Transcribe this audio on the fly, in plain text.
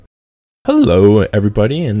Hello,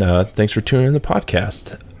 everybody, and thanks for tuning in the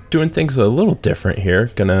podcast. Doing things a little different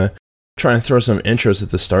here. Gonna try and throw some intros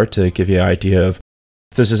at the start to give you an idea of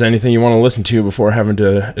if this is anything you want to listen to before having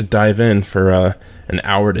to dive in for an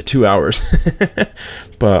hour to 2 hours.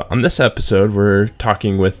 But on this episode, we're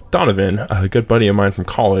talking with Donovan, a good buddy of mine from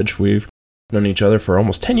college. We've known each other for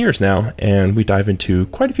almost 10 years now, and we dive into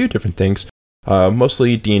quite a few different things,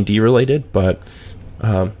 mostly D&D related, but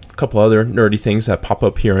a couple other nerdy things that pop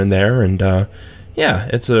up here and there. And yeah,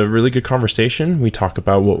 it's a really good conversation. We talk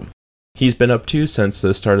about what he's been up to since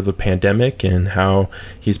the start of the pandemic and how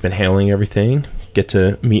he's been handling everything. Get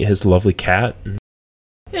to meet his lovely cat.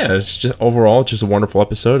 Yeah, it's just overall just a wonderful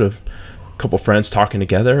episode of a couple friends talking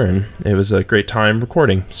together, and it was a great time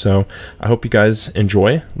recording. So I hope you guys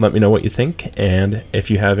enjoy. Let me know what you think, and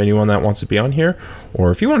if you have anyone that wants to be on here,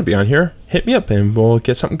 or if you want to be on here, hit me up and we'll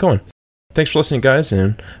get something going. Thanks for listening, guys,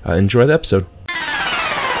 and enjoy the episode.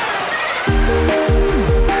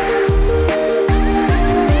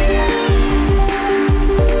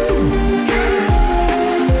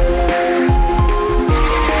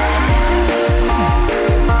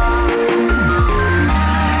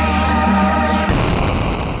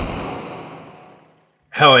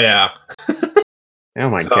 Hell yeah. Oh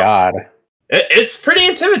my God. It's pretty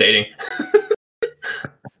intimidating.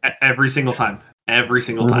 Every single time. Every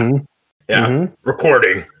single time. Yeah.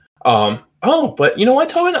 Recording. But you know what,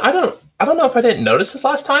 Tobin? I don't know if I didn't notice this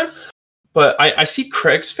last time, but I see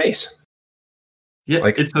Craig's face. Yeah,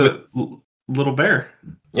 like it's a little bear.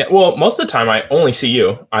 Yeah, well, most of the time I only see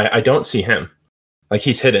you. I don't see him. Like,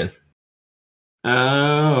 he's hidden.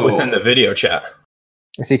 Oh. Within the video chat.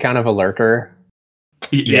 Is he kind of a lurker?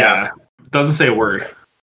 Yeah. Doesn't say a word.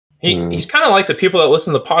 He's kind of like the people that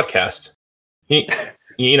listen to the podcast.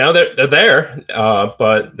 They're there,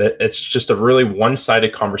 but it's just a really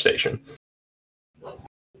one-sided conversation.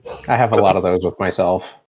 I have a lot of those with myself.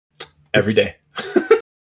 Every day.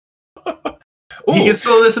 He gets to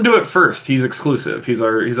listen to it first. He's exclusive. He's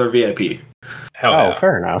our VIP. Hell yeah.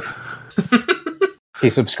 Fair enough. He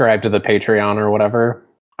subscribed to the Patreon or whatever.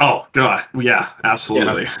 Oh God, yeah,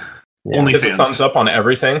 absolutely. Yeah. Only Gets a fans. thumbs up on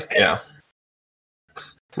everything. Yeah.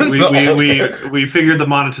 We figured the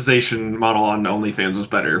monetization model on OnlyFans was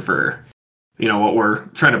better for what we're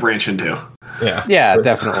trying to branch into. Yeah,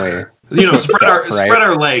 Definitely. Spread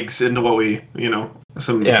our legs into what we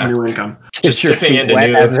some new income. Just dipping into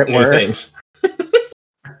new things.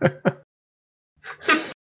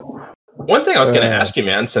 One thing I was going to ask you,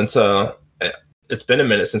 man, since it's been a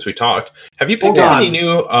minute since we talked, have you picked up any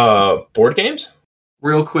new board games?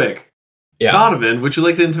 Real quick, Donovan, would you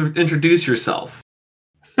like to introduce yourself?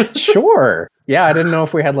 Sure. Yeah, I didn't know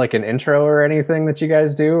if we had like an intro or anything that you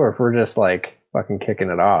guys do, or if we're just like fucking kicking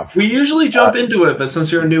it off. We usually jump into it, but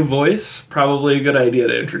since you're a new voice, probably a good idea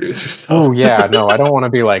to introduce yourself. Oh yeah, no, I don't want to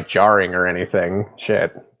be like jarring or anything.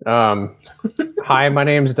 Shit. Hi, my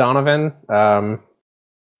name's Donovan.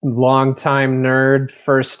 Long time nerd,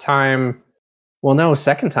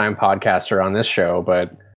 second time podcaster on this show,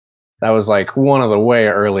 but that was like one of the way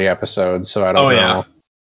early episodes, so I don't know.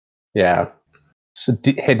 Yeah. It's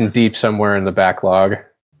hidden deep somewhere in the backlog.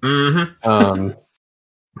 Mm-hmm.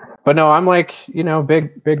 But no, I'm like,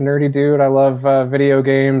 big nerdy dude. I love video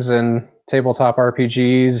games and tabletop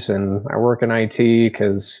RPGs, and I work in IT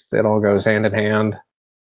because it all goes hand in hand.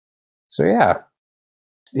 So yeah,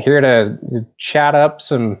 here to chat up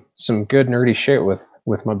some good nerdy shit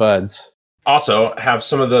with my buds. Also, have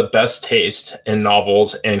some of the best taste in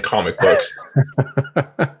novels and comic books.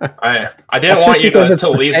 I didn't want you to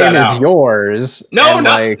leave that out. Yours. No,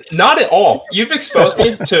 not at all. You've exposed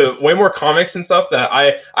me to way more comics and stuff that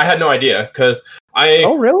I had no idea, because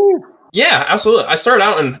Oh, really? Yeah, absolutely. I started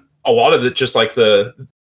out in a lot of just like the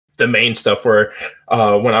main stuff where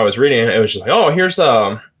when I was reading it was just like, oh, here's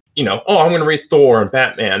I'm going to read Thor and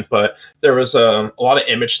Batman, but there was a lot of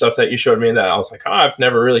image stuff that you showed me that I was like, I've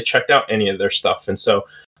never really checked out any of their stuff. And so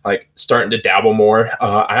like starting to dabble more.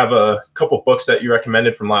 I have a couple books that you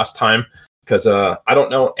recommended from last time, because I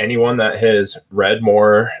don't know anyone that has read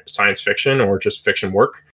more science fiction or just fiction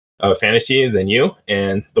work, fantasy than you,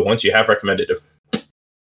 and the ones you have recommended.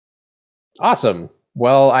 Awesome.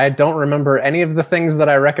 Well, I don't remember any of the things that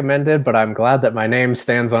I recommended, but I'm glad that my name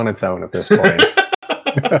stands on its own at this point.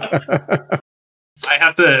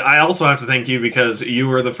 I also have to thank you, because you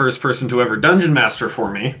were the first person to ever dungeon master for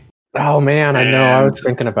me. Oh man, I know. I was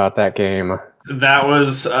thinking about that game. That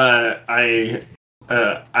was I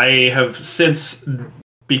have since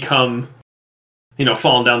become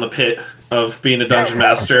fallen down the pit of being a dungeon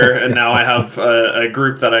master, and now I have a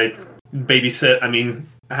group that I babysit. I mean,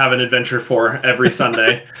 have an adventure for every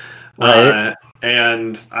Sunday. Right.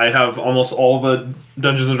 and I have almost all the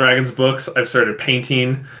Dungeons and Dragons books. I've started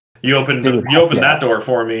painting. You opened that door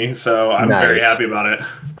for me, so I'm very happy about it.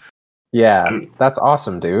 Yeah, that's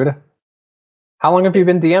awesome, dude. How long have you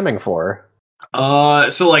been DMing for?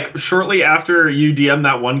 So like shortly after you DM'd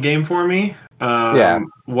that one game for me,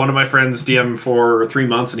 one of my friends DM'd for 3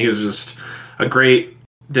 months, and he was just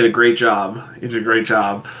did a great job. He did a great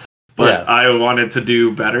job, but I wanted to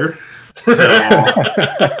do better. So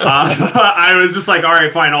I was just like, all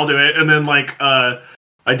right, fine, I'll do it. And then like I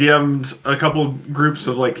DM'd a couple groups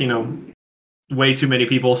of like, way too many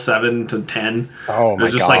people, 7 to 10. Oh my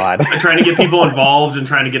just God. Like trying to get people involved and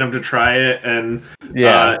trying to get them to try it. And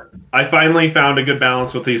I finally found a good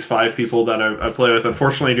balance with these 5 people that I play with.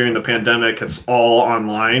 Unfortunately, during the pandemic, it's all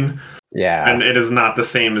online. Yeah. And it is not the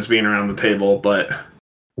same as being around the table, but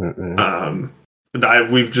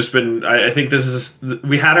we've just been, I think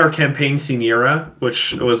we had our campaign Seniora,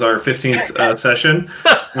 which was our 15th session.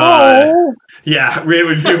 Yeah,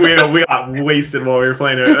 we got wasted while we were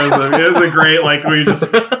playing it. It was a great, like,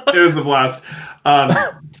 it was a blast.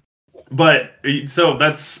 But so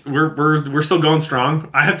we're still going strong.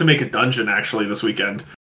 I have to make a dungeon actually this weekend,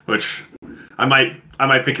 which I might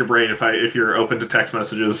pick your brain if you're open to text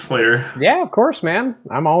messages later. Yeah, of course, man.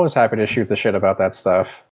 I'm always happy to shoot the shit about that stuff.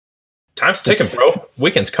 Time's ticking, bro.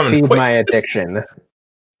 Weekend's coming feed quick. My addiction.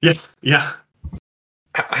 Yeah.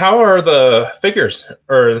 How are the figures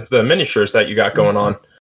or the miniatures that you got going on?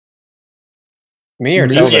 Me or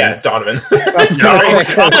Tobin? Yeah, Donovan. I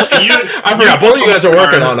forgot. Both of you guys are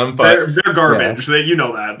working on them, but they're garbage. Yeah. You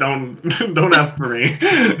know that. Don't ask for me.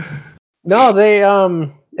 No, they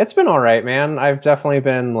it's been all right, man. I've definitely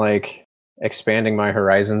been like expanding my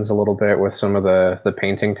horizons a little bit with some of the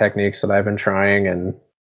painting techniques that I've been trying and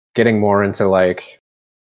getting more into like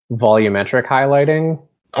volumetric highlighting.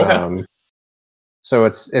 Okay. So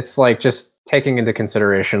it's like just taking into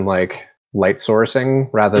consideration like light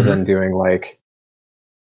sourcing rather than doing like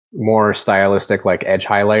more stylistic like edge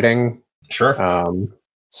highlighting. Sure.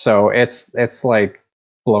 So it's like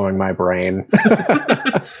blowing my brain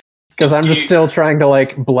because I'm just still trying to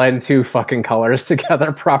like blend 2 fucking colors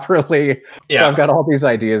together properly. Yeah. So I've got all these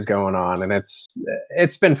ideas going on, and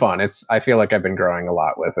it's been fun. I feel like I've been growing a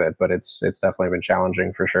lot with it, but it's definitely been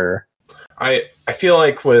challenging for sure. I feel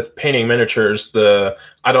like with painting miniatures,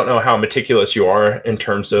 I don't know how meticulous you are in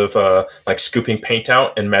terms of like scooping paint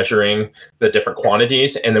out and measuring the different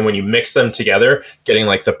quantities, and then when you mix them together, getting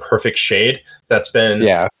like the perfect shade. That's been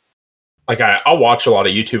like I'll watch a lot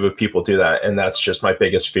of YouTube of people do that, and that's just my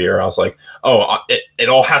biggest fear. I was like, it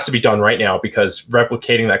all has to be done right now because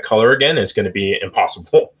replicating that color again is going to be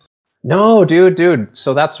impossible. No, dude.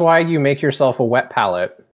 So that's why you make yourself a wet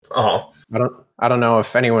palette. I don't know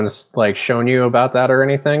if anyone's like shown you about that or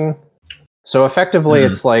anything. So effectively,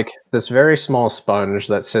 it's like this very small sponge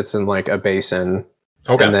that sits in like a basin,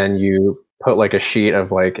 and then you put like a sheet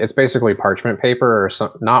of like it's basically parchment paper or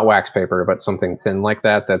not wax paper, but something thin like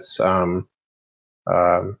that. That's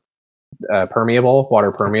permeable,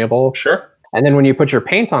 water permeable. Sure. And then when you put your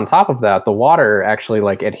paint on top of that, the water actually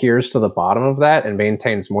like adheres to the bottom of that and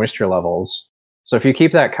maintains moisture levels. So if you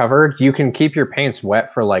keep that covered, you can keep your paints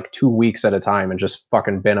wet for like 2 weeks at a time and just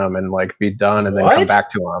fucking bin them and like be done and then come back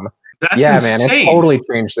to them. That's insane. Man, it's totally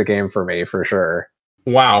changed the game for me for sure.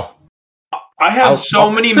 Wow. I have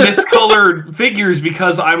so many miscolored figures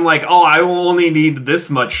because I'm like, I only need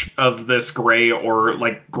this much of this gray or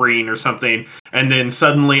like green or something. And then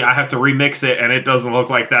suddenly I have to remix it and it doesn't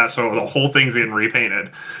look like that. So the whole thing's getting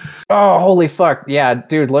repainted. Oh, holy fuck. Yeah,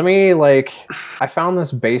 dude, I found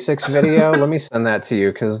this basics video. Let me send that to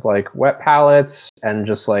you because like wet palettes and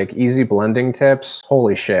just like easy blending tips.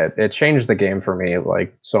 Holy shit. It changed the game for me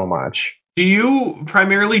like so much. Do you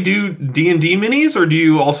primarily do D&D minis, or do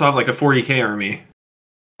you also have like a 40k army?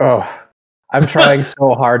 Oh, I'm trying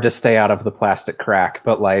so hard to stay out of the plastic crack,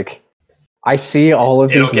 but like I see all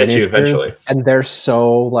of these It'll get you eventually, and they're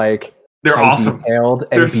so like they're awesome, detailed,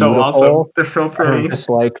 and they're so awesome. They're so pretty. I'm just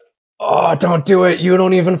like, oh, don't do it! You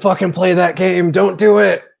don't even fucking play that game. Don't do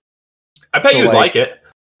it. I bet you'd like it.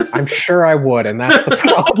 I'm sure I would, and that's the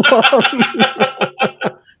problem.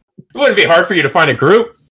 It wouldn't be hard for you to find a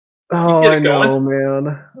group. Oh, I know,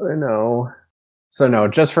 man. I know. So no,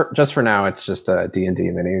 just for now, it's just D&D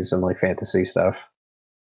minis and like fantasy stuff.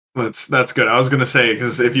 That's good. I was gonna say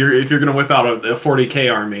because if you're gonna whip out a 40k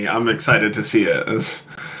army, I'm excited to see it.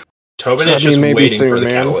 Tobin is just waiting for the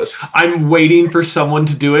catalyst. I'm waiting for someone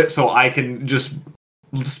to do it so I can just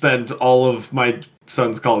spend all of my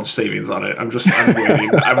son's college savings on it. I'm waiting.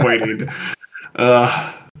 I'm waiting.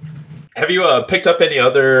 Have you picked up any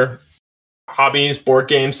other hobbies, board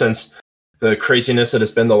games since the craziness that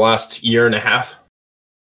has been the last year and a half?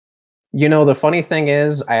 You know, the funny thing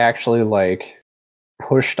is, I actually like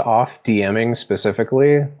pushed off DMing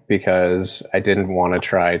specifically because I didn't want to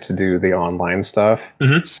try to do the online stuff.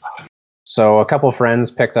 Mm-hmm. So a couple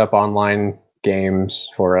friends picked up online games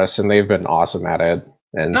for us, and they've been awesome at it.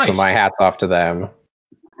 And so Nice. my hat's off to them.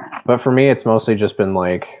 But for me, it's mostly just been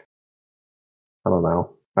like, I don't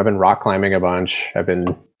know. I've been rock climbing a bunch. I've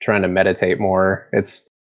been trying to meditate more. It's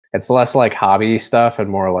less like hobby stuff and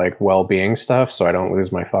more like well-being stuff, so I don't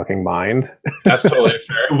lose my fucking mind. That's totally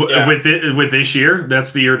fair. Yeah. With this year,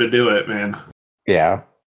 that's the year to do it, man. Yeah.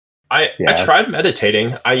 I tried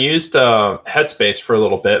meditating. I used Headspace for a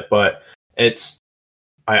little bit, but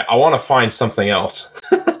I want to find something else.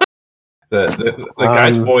 the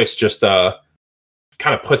guy's voice just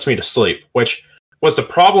kind of puts me to sleep, which was the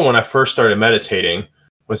problem when I first started meditating,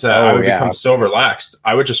 was that I would become so relaxed.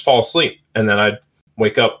 I would just fall asleep, and then I'd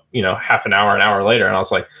wake up, half an hour later, and I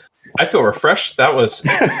was like, I feel refreshed. That was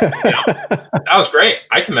that was great.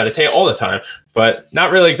 I can meditate all the time, but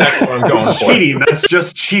not really exactly what I'm going for. Cheating. That's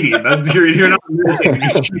just cheating. You're not meditating.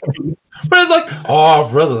 You're cheating. But it's like, oh,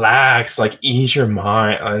 relax, like ease your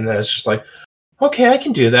mind, and then it's just like, okay, I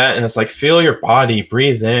can do that. And it's like, feel your body,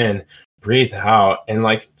 breathe in, breathe out, and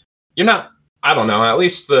like, you're not. I don't know. At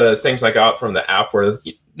least the things I got from the app were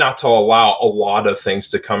not to allow a lot of things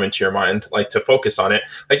to come into your mind, like to focus on it.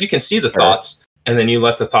 Like you can see the thoughts, and then you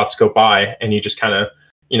let the thoughts go by, and you just kind of,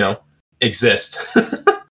 exist.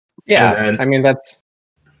 Yeah, then, I mean that's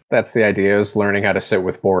the idea, is learning how to sit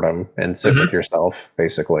with boredom and sit with yourself,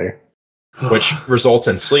 basically. Which results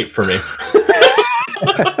in sleep for me.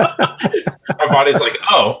 My body's like,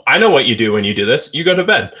 oh, I know what you do when you do this. You go to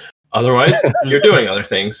bed. Otherwise, you're doing other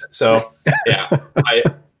things. So, yeah,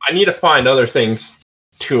 I need to find other things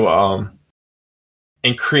to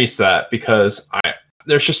increase that, because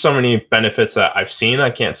there's just so many benefits that I've seen. I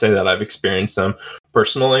can't say that I've experienced them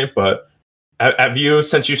personally, but have you,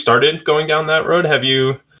 since you started going down that road, have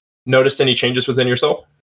you noticed any changes within yourself?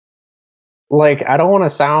 Like, I don't want to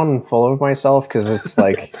sound full of myself, because it's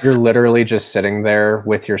like you're literally just sitting there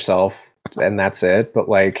with yourself and that's it. But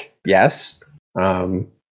like, yes,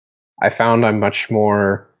 I found I'm much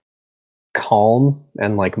more calm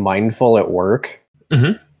and like mindful at work.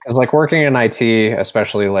 Mm-hmm. Because like working in IT,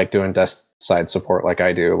 especially like doing desk side support like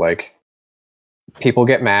I do, like people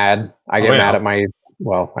get mad. I get mad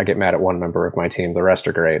at one member of my team. The rest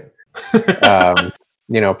are great.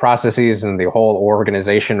 Processes and the whole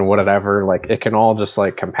organization, whatever, like it can all just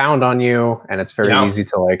like compound on you, and it's very easy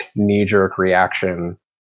to like knee-jerk reaction.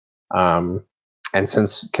 And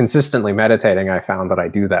since consistently meditating, I found that I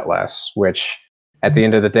do that less, which at the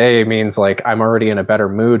end of the day means like I'm already in a better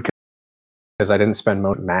mood because I didn't spend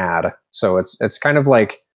most mad. So it's kind of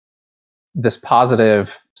like this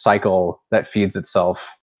positive cycle that feeds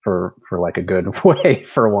itself for like a good way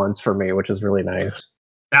for once for me, which is really nice.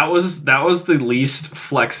 That was the least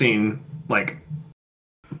flexing like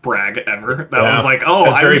brag ever. That was like, oh,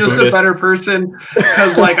 I'm just Buddhist. A better person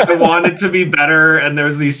because like I wanted to be better, and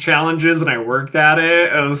there's these challenges and I worked at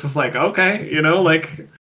it. And it was just like, okay, like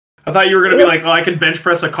I thought you were gonna be like, oh, I can bench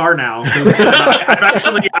press a car now.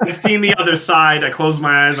 I've seen the other side. I closed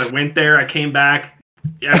my eyes, I went there, I came back.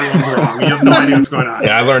 Everyone's wrong. You have no idea what's going on.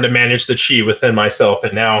 Yeah, I learned to manage the chi within myself,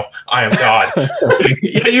 and now I am God.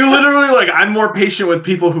 Yeah, you literally like, I'm more patient with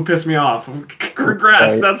people who piss me off.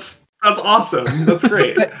 Congrats, right. That's awesome. That's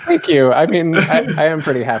great. Thank you. I mean, I am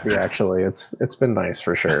pretty happy actually. It's been nice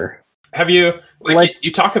for sure. Have you like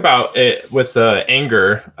you talk about it with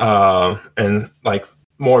anger and like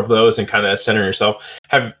more of those and kind of centering yourself?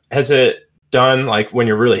 Has it done like when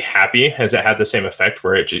you're really happy? Has it had the same effect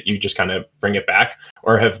where you just kind of bring it back,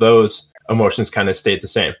 or have those emotions kind of stayed the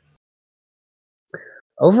same?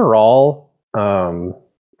 Overall,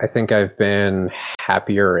 I think I've been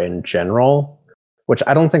happier in general, which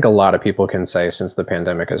I don't think a lot of people can say since the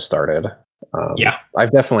pandemic has started.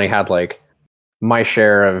 I've definitely had like my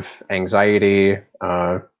share of anxiety,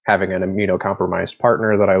 having an immunocompromised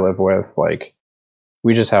partner that I live with. Like,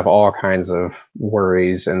 we just have all kinds of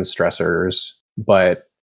worries and stressors. But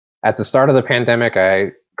at the start of the pandemic,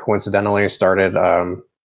 I coincidentally started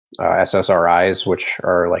SSRIs, which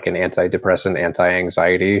are like an antidepressant,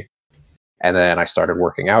 anti-anxiety. And then I started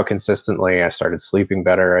working out consistently. I started sleeping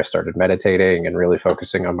better. I started meditating and really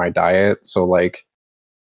focusing on my diet. So like,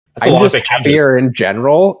 I'm just happier in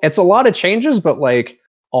general. It's a lot of changes, but like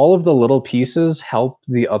all of the little pieces help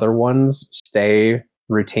the other ones stay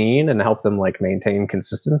routine and help them like maintain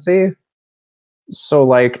consistency. So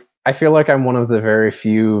like, I feel like I'm one of the very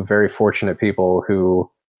few, very fortunate people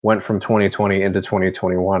who went from 2020 into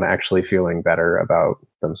 2021 actually feeling better about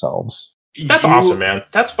themselves. That's awesome, man.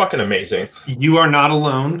 That's fucking amazing. You are not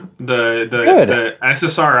alone. The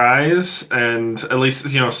SSRIs, and at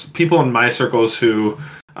least people in my circles who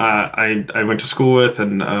I went to school with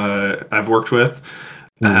and I've worked with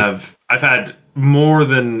I've had more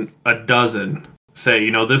than a dozen say,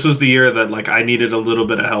 this was the year that like I needed a little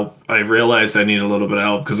bit of help. I realized I needed a little bit of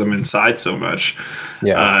help because I'm inside so much.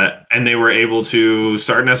 Yeah. And they were able to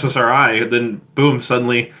start an SSRI. Then boom,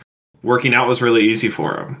 suddenly working out was really easy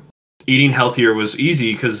for them. Eating healthier was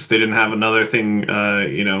easy because they didn't have another thing,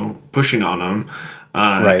 pushing on them.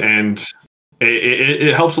 Right. And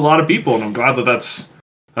it helps a lot of people, and I'm glad that that's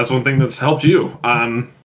one thing that's helped you.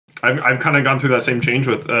 I've kind of gone through that same change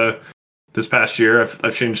with this past year.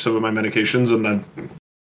 I've changed some of my medications, and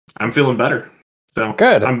I'm feeling better. So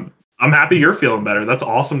good. I'm happy you're feeling better. That's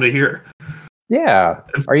awesome to hear. Yeah.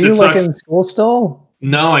 Are you in school still?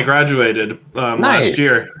 No, I graduated last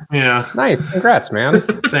year. Yeah. Nice. Congrats, man.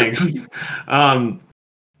 Thanks.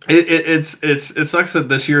 It sucks that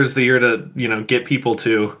this year is the year to get people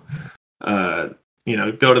to go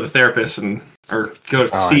to the therapist or go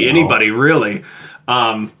to see anybody really,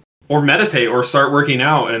 or meditate or start working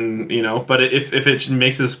out, and But if it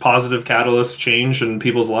makes this positive catalyst change in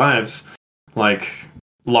people's lives, like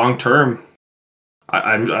long term,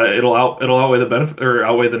 it'll outweigh the benefit or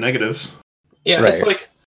outweigh the negatives. Yeah, right. It's like,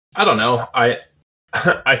 I don't know.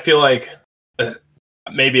 I feel like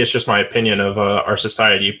maybe it's just my opinion of our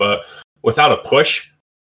society, but without a push,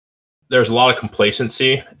 there's a lot of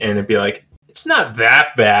complacency, and it'd be like, it's not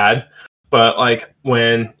that bad. But like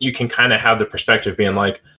when you can kind of have the perspective being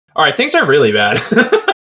like, all right, things are really bad.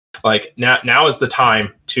 Like now is the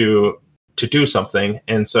time to do something.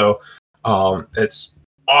 And so it's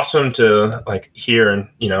awesome to like hear and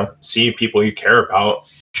see people you care about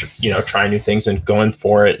try new things and going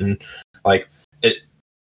for it. And like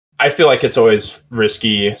I feel like it's always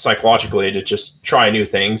risky psychologically to just try new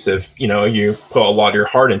things if you put a lot of your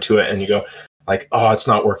heart into it and you go like, oh, it's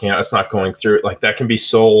not working out, it's not going through. Like that can be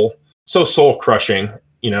so soul crushing,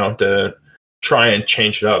 to try and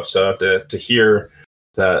change it up. So to hear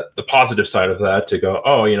the positive side of that, to go,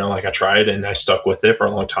 oh, like I tried and I stuck with it for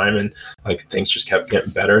a long time and like things just kept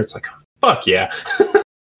getting better. It's like, fuck yeah.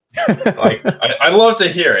 Like I love to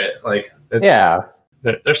hear it. Like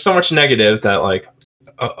there's so much negative that like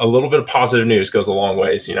a little bit of positive news goes a long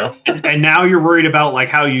ways, And now you're worried about like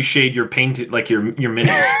how you shade your paint, like your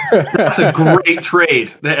minis. That's a great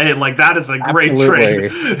trade. Like that is a great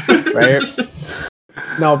trade, right?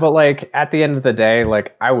 No, but like at the end of the day,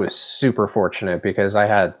 like I was super fortunate because I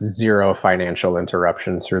had zero financial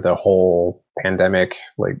interruptions through the whole pandemic.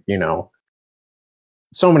 Like,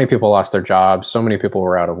 so many people lost their jobs, so many people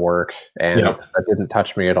were out of work, and that didn't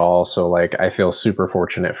touch me at all. So like I feel super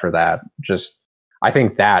fortunate for that. I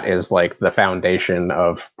think that is like the foundation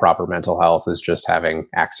of proper mental health, is just having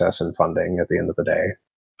access and funding at the end of the day.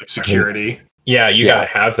 Security. Yeah, you gotta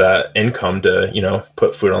have that income to,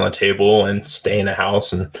 put food on the table and stay in a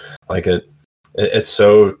house, and like it's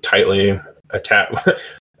so tightly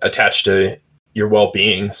attached to your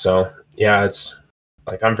well-being. So yeah, it's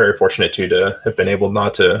like I'm very fortunate too to have been able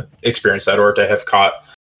not to experience that or to have caught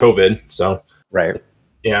COVID. So right.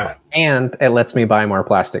 Yeah. And it lets me buy more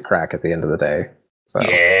plastic crack at the end of the day. So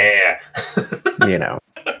yeah.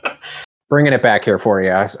 Bringing it back here for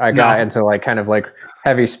you. I got into like kind of like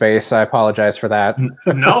heavy space. I apologize for that.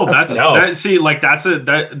 No,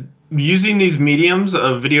 that using these mediums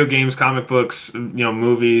of video games, comic books,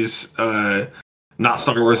 movies, not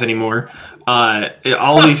Star Wars anymore.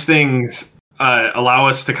 All these things allow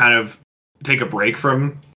us to kind of take a break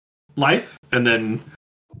from life, and then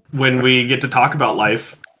when we get to talk about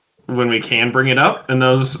life, when we can bring it up in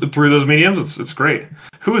through those mediums, it's great.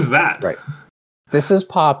 Who is that? Right. This is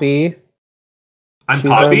Poppy. I'm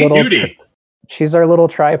Poppy. Beauty. She's our little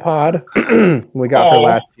tripod. We got her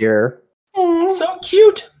last year. So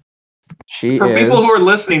cute. For people who are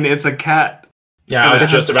listening, it's a cat. Yeah, I was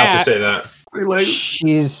just about to say that.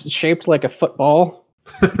 She's shaped like a football.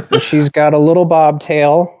 And she's got a little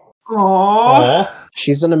bobtail. Aww.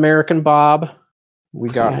 She's an American Bob. We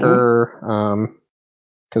got her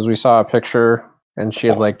because we saw a picture and she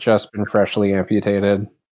had like just been freshly amputated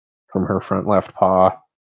from her front left paw.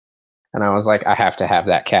 And I was like, I have to have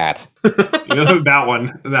that cat. That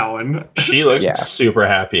one. She looks super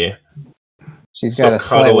happy. She's got a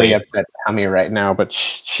slightly upset tummy right now, but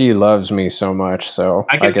she loves me so much. So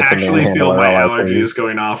I can actually feel my allergies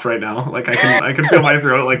going off right now. Like I can feel my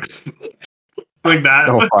throat like that.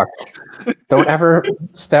 Oh fuck! Don't ever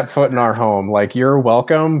step foot in our home. Like you're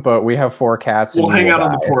welcome, but we have 4 cats. We'll hang out on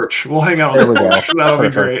the porch. That'll be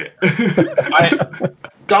great.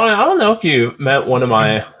 Don, I don't know if you met one of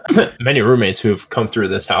my many roommates who've come through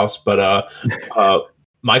this house, but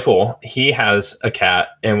Michael, he has a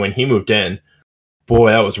cat, and when he moved in, boy,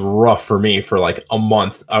 that was rough for me for like a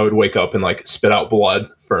month. I would wake up and like spit out blood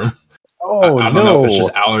from. Oh, I don't know if it's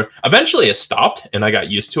just allergy. Eventually, it stopped, and I got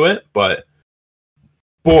used to it. But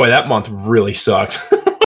boy, that month really sucked.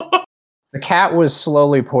 The cat was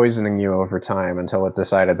slowly poisoning you over time until it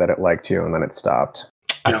decided that it liked you, and then it stopped.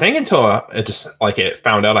 I think until it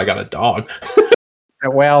found out I got a dog.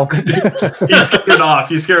 Well, You scared it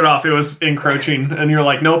off. It was encroaching, and you're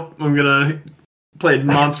like, nope, I'm gonna play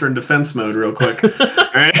monster in defense mode real quick. All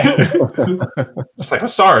right. It's like, I'm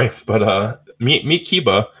sorry, but meet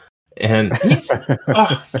Kiba, and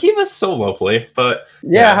Kiba's so lovely. But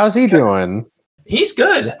yeah, how's he doing? He's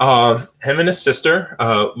good. Him and his sister,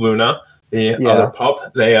 Luna, the other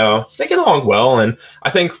pup, they get along well, and I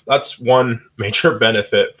think that's one major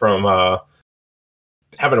benefit from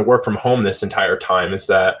having to work from home this entire time is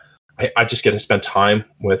that I just get to spend time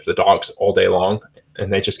with the dogs all day long,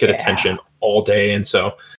 and they just get attention all day, and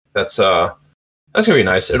so that's gonna be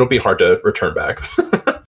nice. It'll be hard to return back.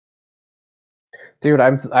 Dude,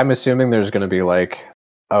 I'm assuming there's gonna be like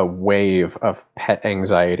a wave of pet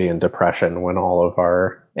anxiety and depression when all of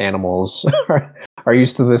our animals are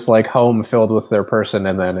used to this like home filled with their person,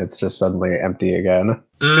 and then it's just suddenly empty again.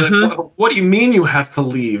 Mm-hmm. What do you mean you have to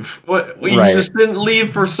leave? You just didn't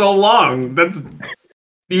leave for so long.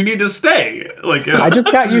 You need to stay. Like I just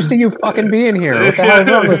got used to you fucking being here. What the hell is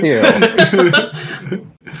wrong with you?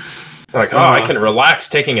 Like, I can relax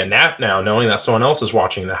taking a nap now, knowing that someone else is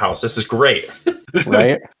watching the house. This is great.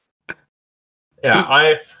 Right?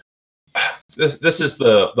 Yeah, this is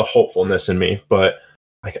the hopefulness in me, but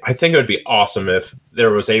like I think it would be awesome if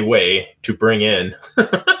there was a way to bring in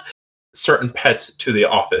certain pets to the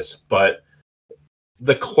office, but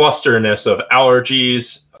the clusterness of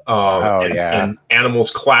allergies, and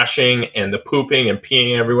animals clashing, and the pooping and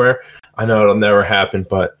peeing everywhere. I know it'll never happen,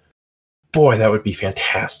 but boy, that would be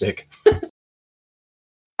fantastic.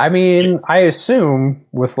 I mean, I assume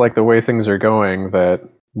with like the way things are going that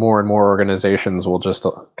more and more organizations will just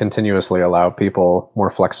continuously allow people more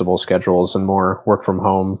flexible schedules and more work from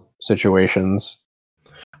home situations.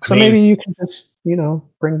 So maybe you can just,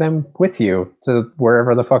 bring them with you to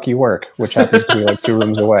wherever the fuck you work, which happens to be like 2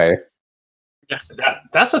 rooms away. Yeah,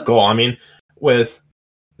 that's a goal. I mean, with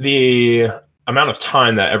the amount of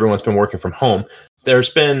time that everyone's been working from home,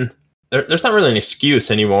 there's not really an excuse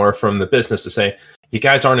anymore from the business to say, you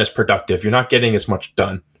guys aren't as productive. You're not getting as much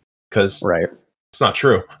done. Because it's not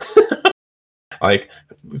true. Like,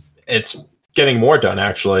 it's getting more done,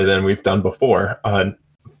 actually, than we've done before.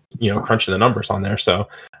 Crunching the numbers on there. So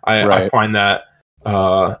I find that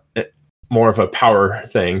more of a power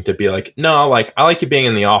thing to be like, no, like, I like you being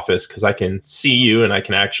in the office because I can see you and I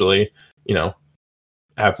can actually,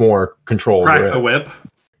 have more control over it. Crack the whip.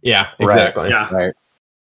 Yeah, exactly. Yeah. Right.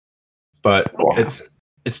 But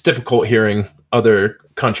it's difficult hearing other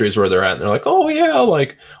countries where they're at, and they're like, oh yeah,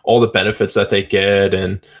 like all the benefits that they get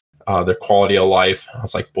and their quality of life. I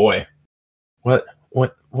was like, boy, what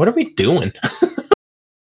are we doing?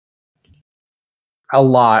 A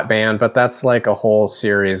lot, man, but that's like a whole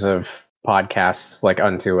series of podcasts like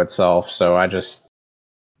unto itself. So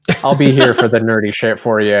I'll be here for the nerdy shit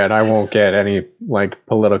for you, and I won't get any like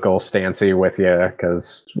political stancy with you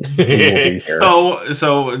because we will be here.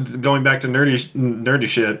 So going back to nerdy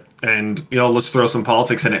shit, and let's throw some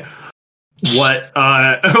politics in it.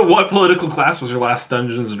 What political class was your last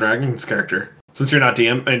Dungeons and Dragons character? Since you're not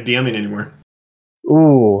DMing anymore.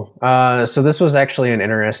 Ooh, so this was actually an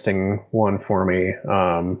interesting one for me.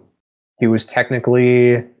 He was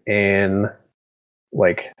technically in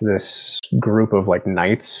like this group of like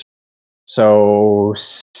knights, so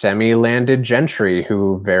semi-landed gentry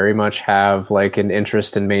who very much have like an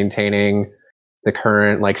interest in maintaining the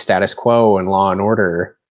current like status quo and law and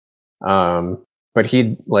order. But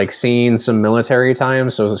he'd like seen some military time,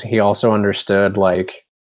 so he also understood like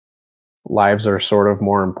lives are sort of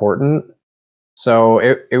more important. So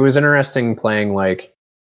it was interesting playing like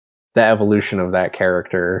the evolution of that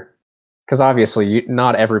character, because obviously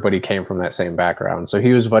not everybody came from that same background. So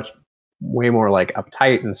he was way more like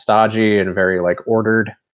uptight and stodgy and very like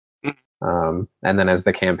ordered. And then as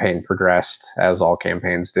the campaign progressed, as all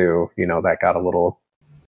campaigns do, that got a little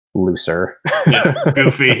looser. Yeah,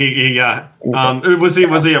 goofy. He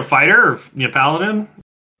was he a fighter or a paladin?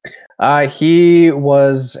 He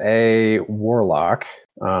was a warlock.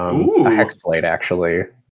 A hexblade, actually.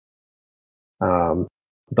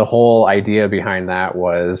 The whole idea behind that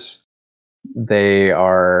was they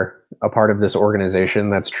are a part of this organization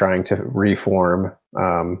that's trying to reform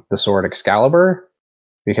the sword Excalibur.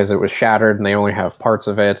 because it was shattered and they only have parts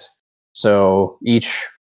of it. So each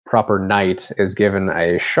proper knight is given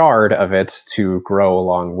a shard of it to grow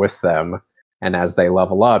along with them. And as they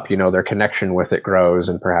level up, their connection with it grows,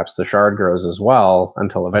 and perhaps the shard grows as well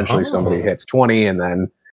until eventually somebody hits 20, and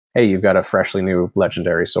then, hey, you've got a freshly new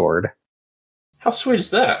legendary sword. How sweet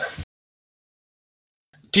is that?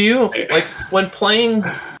 Do you, like, when playing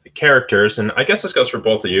characters, and I guess this goes for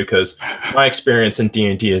both of you, because my experience in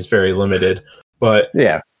D&D is very limited, but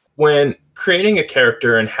yeah, when creating a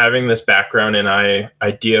character and having this background and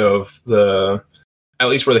idea of at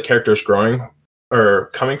least where the character is growing or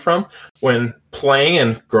coming from, when playing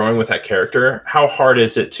and growing with that character, how hard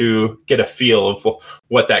is it to get a feel of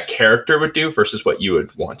what that character would do versus what you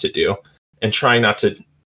would want to do, and trying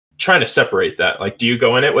to separate that? Like, do you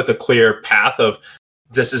go in it with a clear path of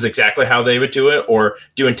this is exactly how they would do it, or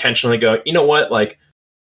do you intentionally go, you know what, like,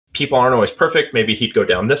 people aren't always perfect, maybe he'd go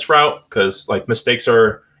down this route, because like mistakes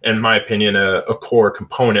are, in my opinion, a core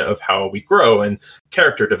component of how we grow and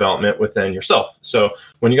character development within yourself. So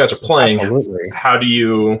when you guys are playing, absolutely, how do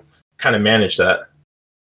you kind of manage that?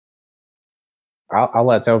 I'll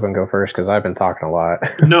let Tobin go first because I've been talking a lot.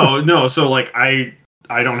 No. So like I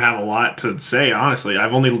don't have a lot to say, honestly.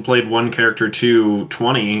 I've only played one character to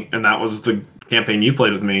 20, and that was the campaign you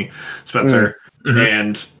played with me, Spencer. Mm-hmm.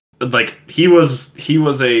 And like he was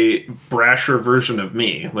a brasher version of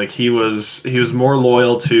me. Like he was more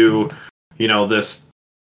loyal to, this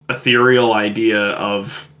ethereal idea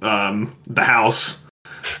of the house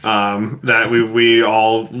that we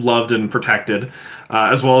all loved and protected,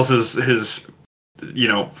 as well as his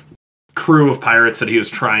crew of pirates that he was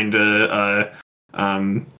trying to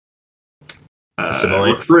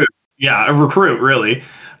recruit. Yeah, recruit, really.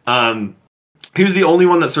 He was the only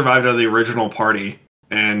one that survived out of the original party,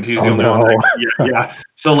 and he's the only one that, yeah.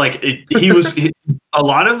 So like he was a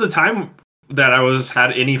lot of the time that I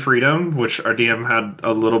had any freedom, which our DM had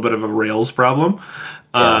a little bit of a Rails problem.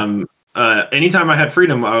 Anytime I had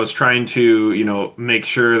freedom, I was trying to, make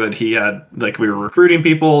sure that he had, like, we were recruiting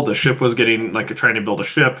people. The ship was getting, like, trying to build a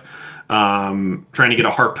ship, trying to get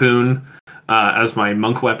a harpoon as my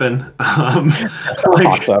monk weapon.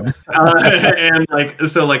 Awesome. And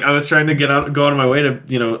so I was trying to go out of my way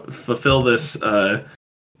to, fulfill this.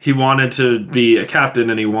 He wanted to be a captain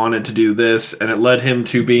and he wanted to do this, and it led him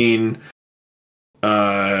to being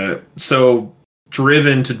so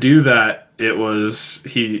driven to do that. It was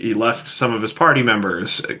he left some of his party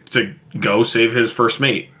members to go save his first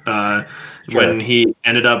mate. Sure. When he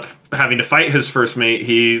ended up having to fight his first mate,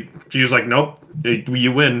 he was like, "Nope,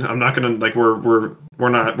 you win. I'm not gonna, like, we're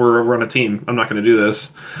on a team. I'm not gonna do this."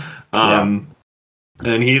 And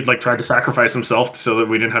he tried to sacrifice himself so that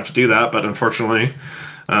we didn't have to do that, but unfortunately,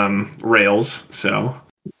 Rails. So,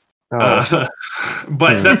 but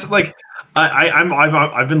that's like.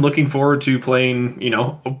 I've been looking forward to playing,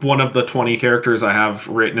 one of the 20 characters I have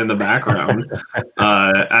written in the background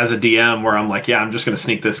as a DM, where I'm like, yeah, I'm just going to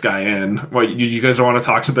sneak this guy in. What, you guys don't want to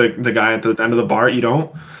talk to the guy at the end of the bar? You don't?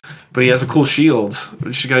 But he has a cool shield.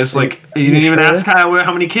 Which you guys, you didn't even ask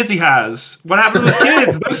how many kids he has. What happened to those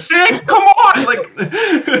kids? They're sick. Come on. You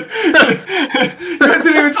guys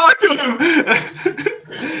didn't even talk to him.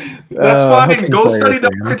 That's fine. Go study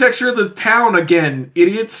the architecture of the town again,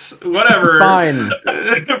 idiots. Whatever. Fine.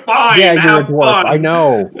 Fine. Yeah, have you're a dwarf. fun. I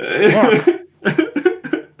know.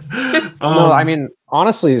 No, I mean,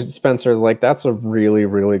 honestly, Spencer, that's a really,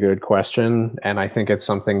 really good question, and I think it's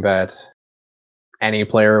something that any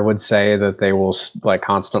player would say that they will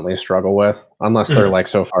constantly struggle with, unless they're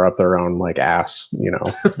so far up their own ass,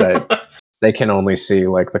 that they can only see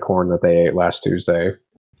the corn that they ate last Tuesday.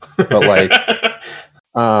 But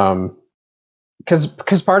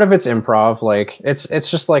because part of it's improv,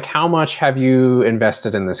 it's just how much have you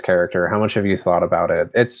invested in this character? How much have you thought about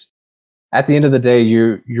it? It's at the end of the day,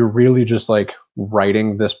 you're really just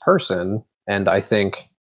writing this person, and I think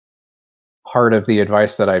part of the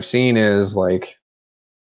advice that I've seen is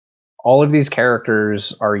all of these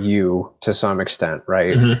characters are you to some extent,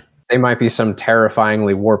 right? Mm-hmm. They might be some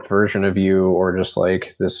terrifyingly warped version of you, or just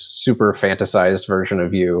this super fantasized version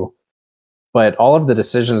of you. But all of the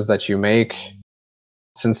decisions that you make,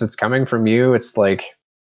 since it's coming from you, it's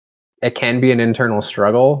it can be an internal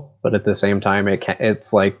struggle, but at the same time,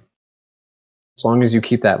 it's as long as you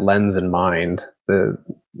keep that lens in mind,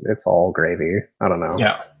 it's all gravy. I don't know.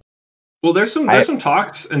 Yeah. Well, there's some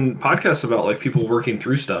talks and podcasts about people working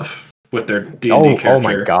through stuff with their D&D character. Oh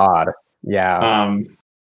my god. Yeah.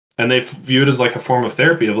 And they view it as a form of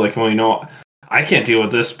therapy of well, I can't deal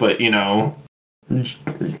with this, but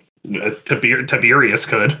Tiberius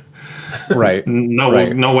could. Right. No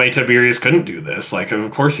way Tiberius couldn't do this. Like,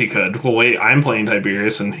 of course he could. Well, wait, I'm playing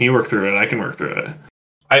Tiberius, and he worked through it. I can work through it.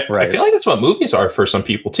 I feel like that's what movies are for some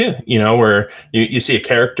people too, where you see a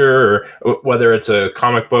character, or whether it's a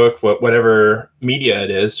comic book, whatever media it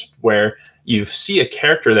is, where you see a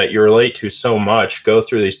character that you relate to so much go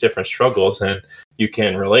through these different struggles, and you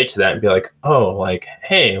can relate to that and be like, oh, like,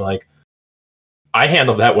 hey, like, I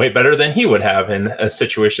handled that way better than he would have in a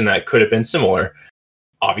situation that could have been similar.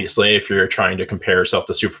 Obviously, if you're trying to compare yourself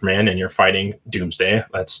to Superman and you're fighting Doomsday,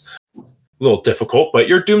 that's a little difficult, but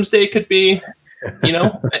your Doomsday could be,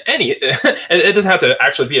 it doesn't have to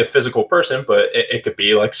actually be a physical person, but it could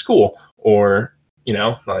be like school, or,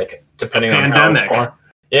 like, depending on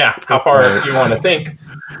how far you want to think.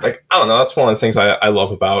 Like, I don't know, that's one of the things I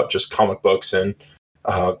love about just comic books and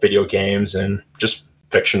video games and just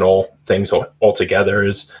fictional things altogether,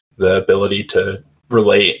 is the ability to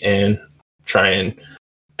relate and try and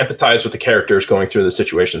empathize with the characters going through the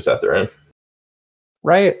situations that they're in.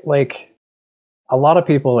 Right. Like, a lot of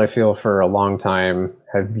people, I feel, for a long time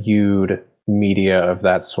have viewed media of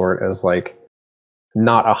that sort as like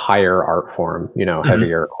not a higher art form, heavy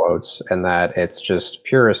air quotes, and that it's just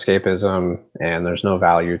pure escapism and there's no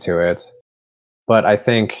value to it. But I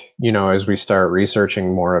think, as we start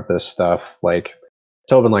researching more of this stuff, like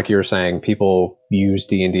Tobin, like you were saying, people use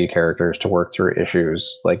D&D characters to work through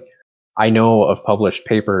issues. Like, I know of published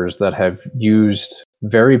papers that have used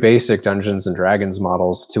very basic Dungeons and Dragons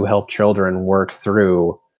models to help children work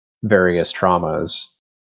through various traumas.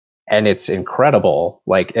 And it's incredible.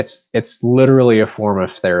 Like, it's literally a form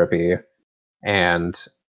of therapy. And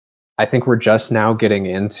I think we're just now getting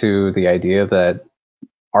into the idea that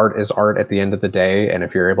art is art at the end of the day. And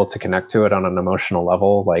if you're able to connect to it on an emotional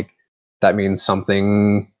level, like, that means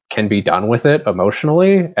something can be done with it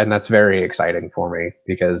emotionally. And that's very exciting for me,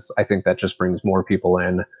 because I think that just brings more people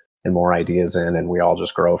in and more ideas in, and we all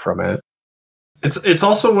just grow from it. It's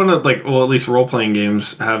also one of, like, well, at least role-playing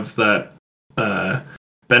games have that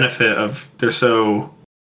benefit of they're so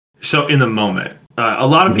in the moment. A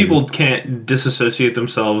lot of people can't disassociate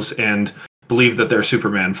themselves and believe that they're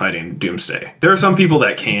Superman fighting Doomsday. There are some people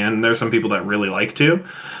that can. There are some people that really like to.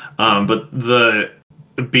 But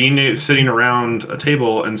sitting around a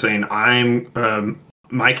table and saying,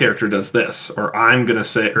 my character does this, or I'm going to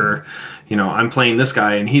say, or, I'm playing this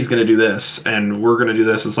guy and he's going to do this and we're going to do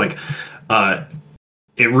this. It's like,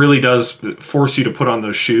 it really does force you to put on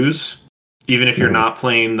those shoes, even if you're not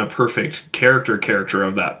playing the perfect character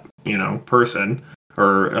of that, person,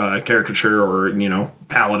 or caricature, or,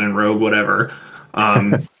 paladin, rogue, whatever.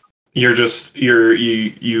 You're just, you're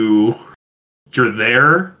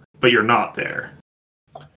there, but you're not there.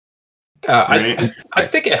 Right? I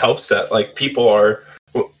think it helps that, like, people are,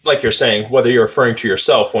 like you're saying, whether you're referring to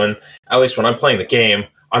yourself, at least when I'm playing the game,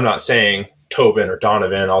 I'm not saying Tobin or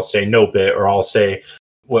Donovan. I'll say Nobit, or I'll say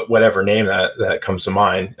whatever name that comes to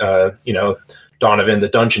mind. Donovan, the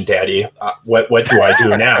Dungeon Daddy. What do I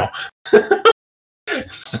do now?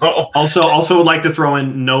 So also would like to throw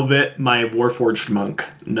in Nobit, my Warforged monk.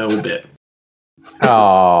 Nobit.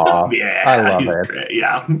 Oh, yeah, I love he's it. Great.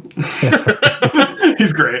 Yeah,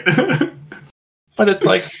 he's great. But it's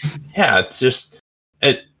like, yeah, it's just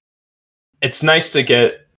it's nice to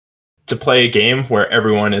get to play a game where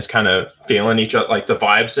everyone is kind of feeling each other, like the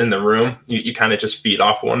vibes in the room. You kind of just feed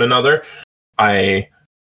off one another. I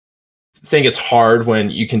think it's hard when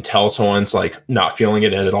you can tell someone's like not feeling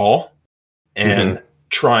it at all, and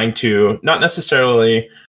trying to not necessarily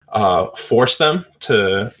force them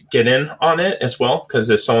to get in on it as well, because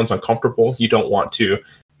if someone's uncomfortable, you don't want to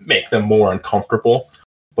make them more uncomfortable.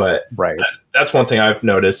 But that's one thing I've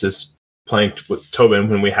noticed is playing with Tobin,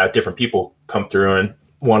 when we had different people come through and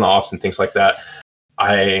one-offs and things like that.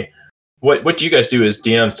 What do you guys do as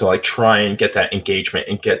DMs to, like, try and get that engagement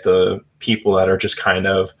and get the people that are just kind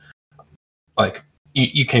of like,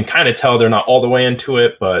 you can kind of tell they're not all the way into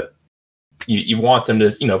it, but you want them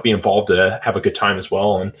to, be involved, to have a good time as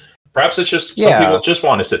well. And perhaps it's just some people just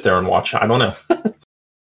want to sit there and watch. I don't know.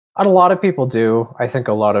 A lot of people do. I think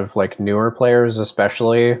a lot of, like, newer players,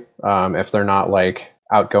 especially if they're not, like,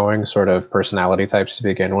 outgoing sort of personality types to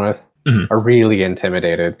begin with, are really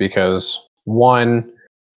intimidated, because one,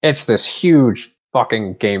 it's this huge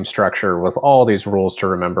fucking game structure with all these rules to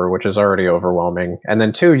remember, which is already overwhelming. And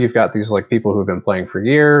then two, you've got these, like, people who've been playing for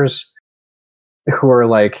years who are,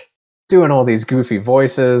 like, doing all these goofy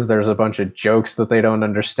voices. There's a bunch of jokes that they don't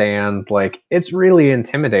understand. Like, it's really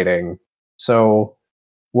intimidating. So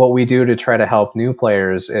what we do to try to help new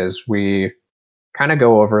players is we kind of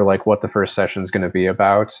go over, like, what the first session is going to be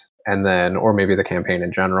about, and then, or maybe the campaign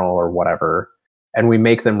in general or whatever. and we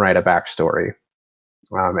make them write a backstory.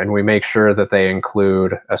 And we make sure that they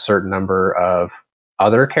include a certain number of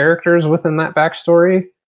other characters within that backstory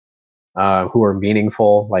who are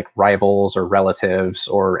meaningful, like rivals or relatives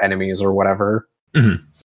or enemies or whatever. Mm-hmm.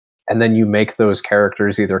 And then you make those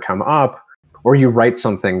characters either come up or you write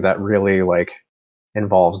something that really like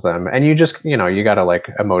involves them. And you just, you got to like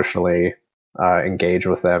emotionally engage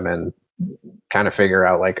with them and kind of figure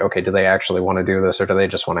out like, okay, do they actually want to do this or do they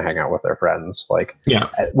just want to hang out with their friends? Like, yeah,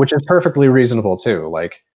 which is perfectly reasonable too.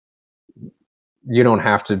 Like, you don't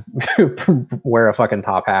have to wear a fucking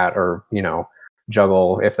top hat or,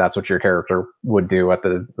 juggle if that's what your character would do at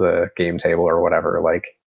the game table or whatever. Like,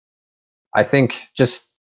 I think just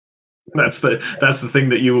that's the thing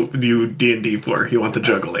that you D&D for. You want the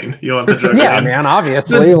juggling. You want the juggling. Yeah, man.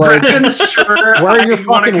 Obviously, like, sure, where are your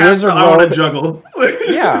fucking wizard I want to robe? juggle.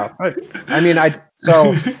 Yeah, I mean,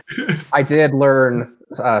 I did learn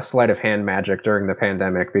sleight of hand magic during the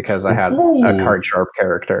pandemic because I had a card sharp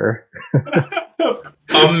character.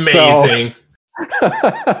 Amazing.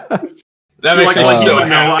 That makes me so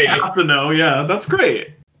happy. I have to know. Yeah, that's great.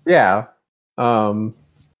 Yeah.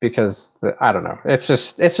 Because I don't know, it's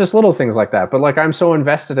just little things like that. But like, I'm so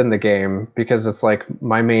invested in the game because it's like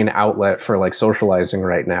my main outlet for like socializing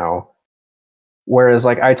right now. Whereas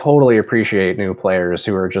like, I totally appreciate new players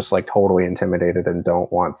who are just like totally intimidated and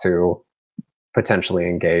don't want to potentially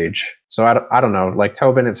engage. So I don't know, like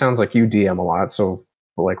Tobin, it sounds like you DM a lot. So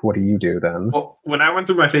like, what do you do then? Well, when I went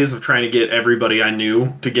through my phase of trying to get everybody I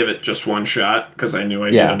knew to give it just one shot, because I knew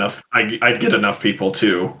I'd get enough, I'd get enough people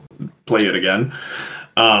to play it again.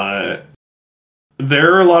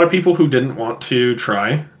 There are a lot of people who didn't want to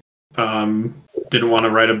try, didn't want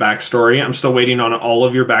to write a backstory. I'm still waiting on all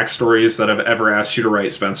of your backstories that I've ever asked you to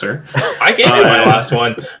write, Spencer. I gave you my last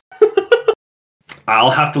one.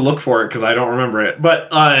 I'll have to look for it because I don't remember it. But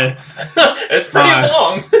it's pretty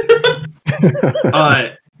long.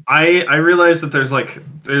 I realize that there's like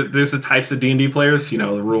there's the types of D&D players. The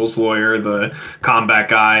rules lawyer, the combat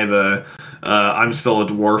guy, the I'm still a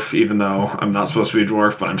dwarf, even though I'm not supposed to be a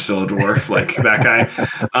dwarf, but I'm still a dwarf, like that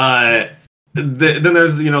guy. Then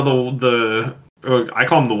there's the I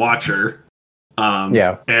call him the Watcher.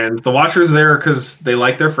 And the Watcher's there because they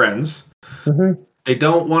like their friends. Mm-hmm. They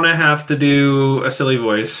don't want to have to do a silly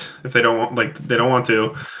voice if they don't want. Like they don't want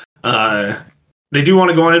to. They do want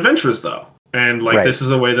to go on adventures though, and like this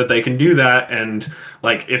is a way that they can do that. And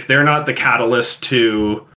like if they're not the catalyst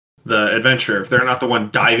to the adventure, if they're not the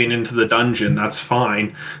one diving into the dungeon, that's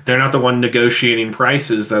fine. They're not the one negotiating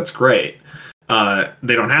prices, that's great.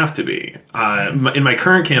 They don't have to be. In my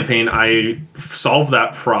current campaign, I solved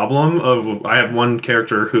that problem of I have one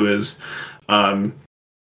character who is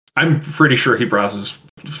I'm pretty sure he browses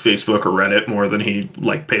Facebook or Reddit more than he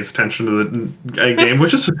like pays attention to the game,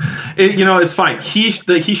 which is it's fine. He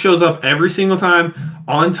shows up every single time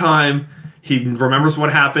on time. He remembers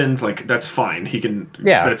what happened. Like that's fine. He can.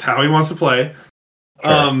 Yeah. That's how he wants to play.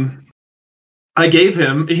 Sure. I gave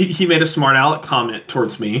him. He made a smart aleck comment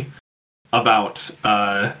towards me about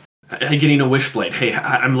getting a Wishblade. Hey,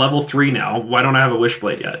 I'm level 3 now. Why don't I have a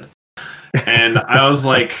Wishblade yet? And I was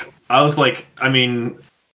like, I mean,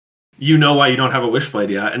 why you don't have a Wishblade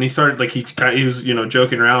yet? And he started like he was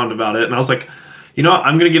joking around about it, and I was like,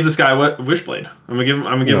 I'm gonna give this guy a Wishblade. I'm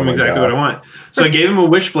gonna give him exactly what I want. So I gave him a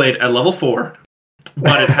Wishblade at level 4,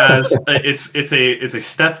 but it has it's a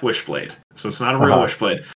step Wishblade, so it's not a real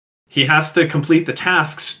Wishblade. He has to complete the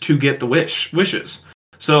tasks to get the wishes.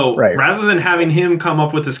 So rather than having him come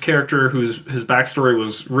up with this character his backstory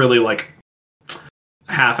was really like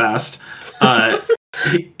half-assed,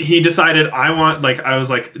 he decided I was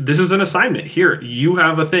like, this is an assignment. Here, you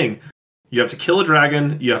have a thing. You have to kill a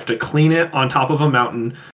dragon, you have to clean it on top of a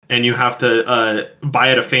mountain, and you have to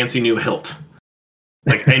buy it a fancy new hilt.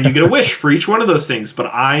 And you get a wish for each one of those things. But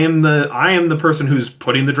I am the person who's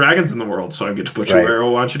putting the dragons in the world, so I get to put you where I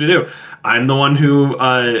want you to do. I'm the one who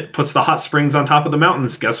puts the hot springs on top of the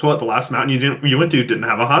mountains. Guess what? The last mountain you went to didn't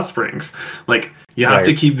have a hot springs. Like you have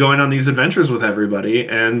to keep going on these adventures with everybody,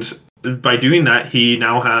 and by doing that, he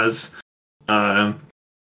now has,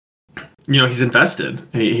 he's invested.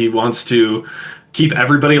 He wants to keep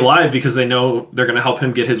everybody alive because they know they're going to help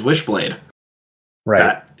him get his Wishblade. Right.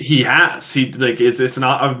 That he has. It's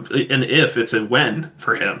not an if, it's a when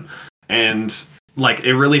for him, and like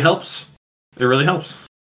it really helps. It really helps.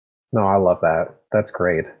 No, I love that. That's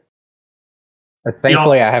great.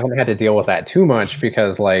 Thankfully, I haven't had to deal with that too much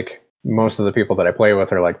because like most of the people that I play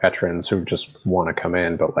with are like veterans who just want to come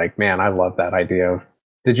in. But like, man, I love that idea.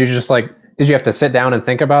 Did you have to sit down and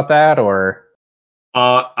think about that, or?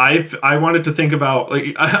 I wanted to think about,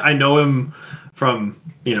 like, I know him from,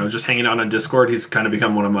 just hanging out on Discord. He's kind of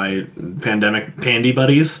become one of my pandemic pandy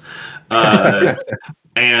buddies.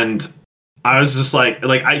 And I was just like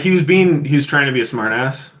he was trying to be a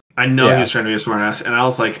smartass. I know he was trying to be a smartass, and I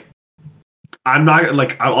was like, I'm not,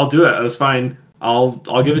 like, I'll do it. That's fine.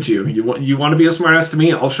 I'll give it to you. You want to be a smartass to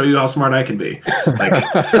me? I'll show you how smart I can be. Like,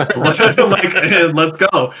 let's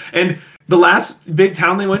go. And the last big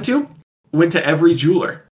town they went to every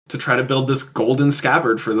jeweler to try to build this golden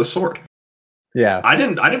scabbard for the sword. Yeah. I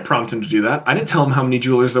didn't prompt him to do that. I didn't tell him how many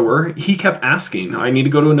jewelers there were. He kept asking, I need to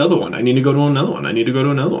go to another one. I need to go to another one. I need to go to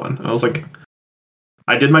another one. I was like,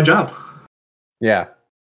 I did my job. Yeah,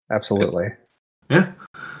 absolutely. Yeah.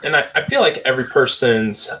 And I feel like every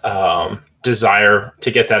person's desire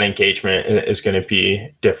to get that engagement is going to be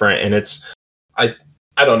different. And it's, I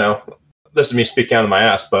don't know, this is me speaking out of my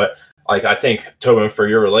ass, but like, I think, Tobin, for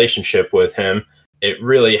your relationship with him, it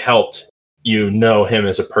really helped you know him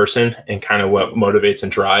as a person and kind of what motivates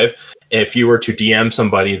and drive. If you were to DM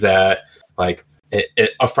somebody that, like,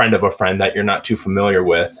 a friend of a friend that you're not too familiar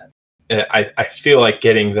with, I feel like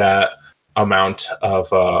getting that amount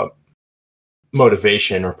of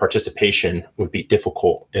motivation or participation would be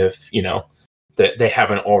difficult if, that they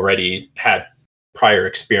haven't already had prior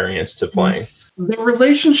experience to playing. The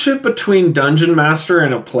relationship between Dungeon Master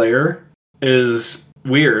and a player is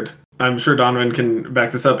weird. I'm sure Donovan can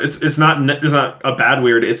back this up. It's not a bad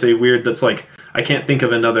weird. It's a weird that's like, I can't think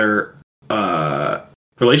of another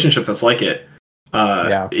relationship that's like it.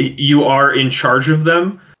 You are in charge of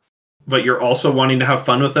them, but you're also wanting to have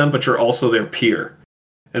fun with them, but you're also their peer.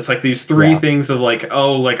 It's like these three things of like,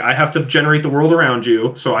 oh, like, I have to generate the world around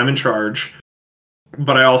you, so I'm in charge.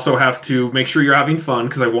 But I also have to make sure you're having fun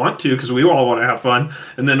because I want to, because we all want to have fun.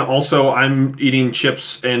 And then also I'm eating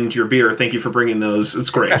chips and your beer. Thank you for bringing those. It's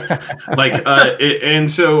great. And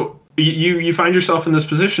so you find yourself in this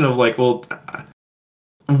position of like, well,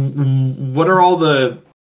 what are all the,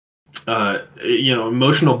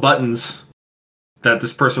 emotional buttons that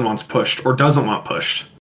this person wants pushed or doesn't want pushed?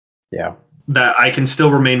 Yeah. That I can still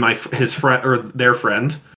remain his friend or their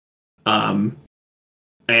friend. And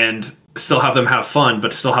still have them have fun,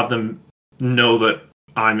 but still have them know that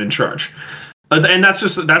I'm in charge. And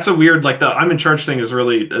that's a weird, like, the I'm in charge thing is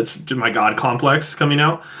really, it's my God complex coming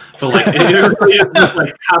out. But like, it really is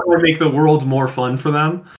like, how do I make the world more fun for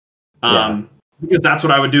them? Because that's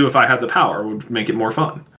what I would do if I had the power, would make it more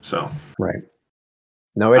fun. So, right.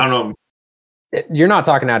 No, I don't know. You're not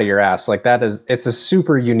talking out of your ass. Like, it's a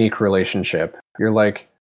super unique relationship. You're like,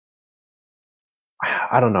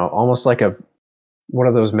 I don't know, almost like one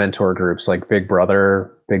of those mentor groups, like Big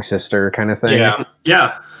Brother, Big Sister kind of thing.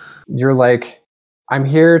 Yeah. You're like, I'm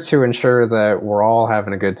here to ensure that we're all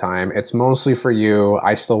having a good time. It's mostly for you.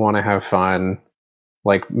 I still want to have fun.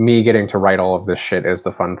 Like, me getting to write all of this shit is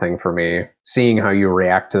the fun thing for me. Seeing how you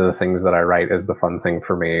react to the things that I write is the fun thing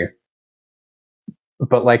for me.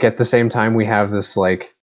 But like, at the same time, we have this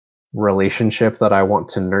like relationship that I want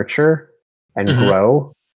to nurture and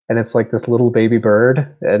grow. And it's like this little baby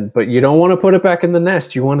bird, but you don't want to put it back in the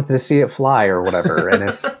nest. You want to see it fly or whatever. And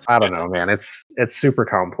it's, I don't know, man. It's super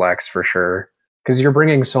complex for sure, because you're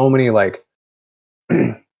bringing so many like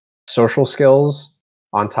social skills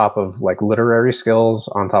on top of like literary skills,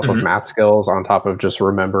 on top of math skills, on top of just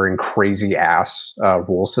remembering crazy ass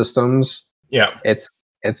rule systems. Yeah, it's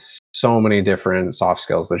so many different soft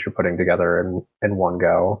skills that you're putting together in one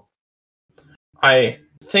go. I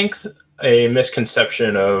think a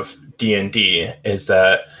misconception of D&D is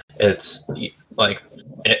that it's like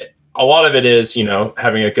a lot of it is,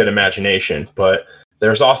 having a good imagination, but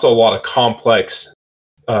there's also a lot of complex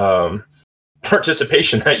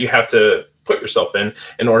participation that you have to put yourself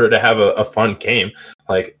in order to have a fun game.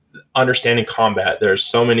 Like, understanding combat, there's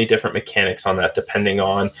so many different mechanics on that, depending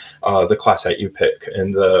on the class that you pick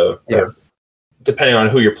and depending on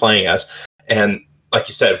who you're playing as. And like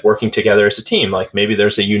you said, working together as a team, like maybe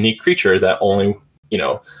there's a unique creature that only,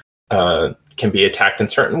 can be attacked in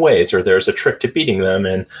certain ways, or there's a trick to beating them.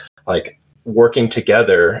 And like, working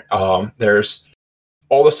together, there's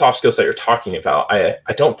all the soft skills that you're talking about. I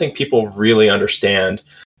don't think people really understand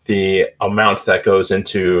the amount that goes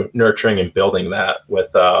into nurturing and building that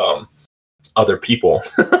with other people.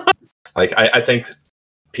 Like, I think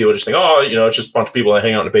people just think, oh, it's just a bunch of people that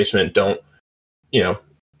hang out in the basement and don't,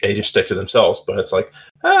 they just stick to themselves. But it's like,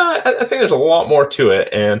 I think there's a lot more to it.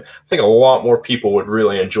 And I think a lot more people would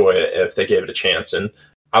really enjoy it if they gave it a chance. And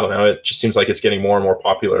I don't know, it just seems like it's getting more and more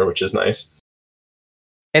popular, which is nice.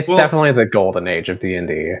 It's definitely the golden age of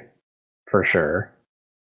D&D, for sure.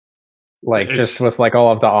 Like just with like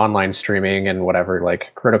all of the online streaming and whatever,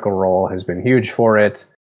 like Critical Role has been huge for it.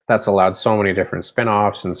 That's allowed so many different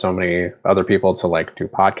spin-offs and so many other people to like do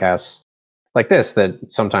podcasts like this that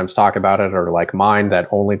sometimes talk about it, or like mine that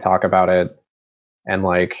only talk about it. And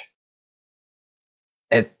like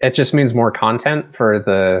it just means more content for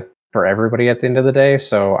everybody at the end of the day.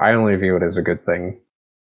 So I only view it as a good thing.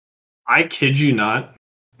 I kid you not.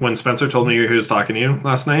 When Spencer told me he was talking to you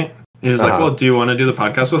last night, he was like, "Well, do you want to do the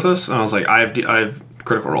podcast with us?" And I was like, "I have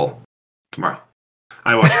Critical Role tomorrow.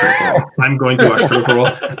 I watch Critical Role. I'm going to watch Critical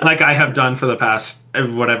Role like I have done for the past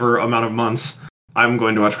whatever amount of months. I'm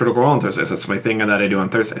going to watch Critical Role on Thursdays. That's my thing that I do on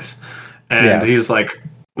Thursdays." And he's like,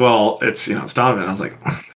 "Well, it's it's Donovan." I was like,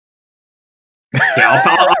 "Yeah,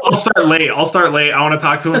 I'll start late. I want to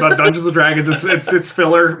talk to him about Dungeons and Dragons. It's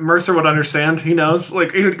filler. Mercer would understand. He knows.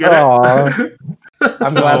 Like he would get it."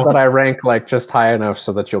 I'm glad that I rank like just high enough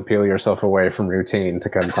so that you'll peel yourself away from routine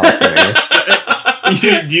to come talk to me.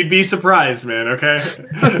 You'd be surprised, man. Okay.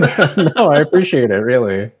 No, I appreciate it,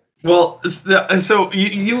 really. Well, so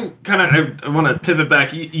you kind of, I want to pivot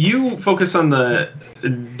back. You focus on the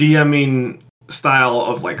DMing style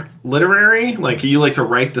of like literary, like you like to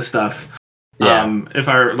write the stuff. Yeah. If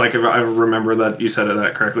I remember that you said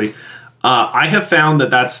that correctly, I have found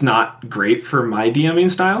that that's not great for my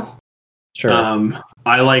DMing style. Sure.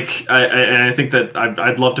 I think that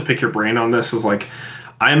I'd love to pick your brain on this. Is like,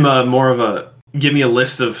 I'm more of a give me a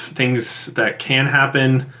list of things that can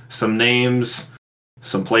happen, some names,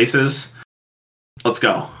 some places. Let's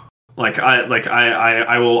go.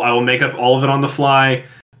 I will make up all of it on the fly.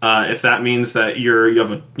 If that means that you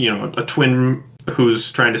have a twin who's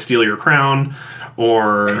trying to steal your crown,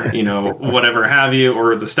 or whatever have you,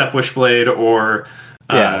 or the Stepwish blade, or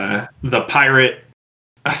the pirate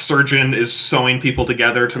surgeon is sewing people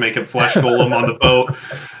together to make a flesh golem on the boat,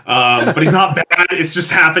 but he's not bad. It's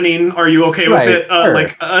just happening. Are you okay with it? Sure.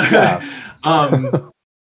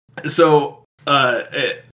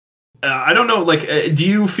 I don't know. Do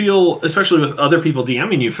you feel, especially with other people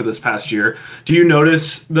DMing you for this past year, do you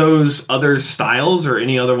notice those other styles or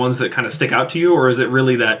any other ones that kind of stick out to you, or is it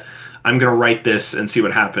really that I'm going to write this and see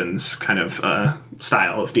what happens kind of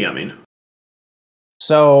style of DMing?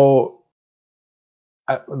 So.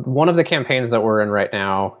 One of the campaigns that we're in right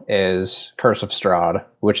now is Curse of Strahd,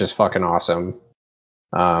 which is fucking awesome,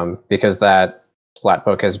 because that splat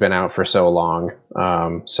book has been out for so long.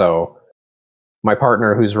 So my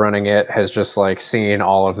partner who's running it has just like seen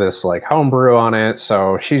all of this like homebrew on it,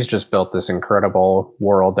 so she's just built this incredible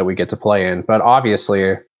world that we get to play in. But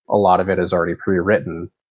obviously a lot of it is already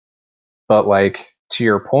pre-written. But like, to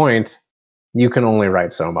your point, you can only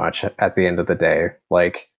write so much at the end of the day.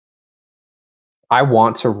 Like, I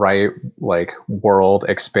want to write like world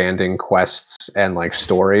expanding quests and like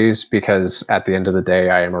stories, because at the end of the day,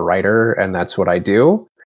 I am a writer and that's what I do.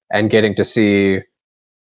 And getting to see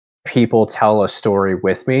people tell a story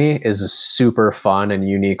with me is a super fun and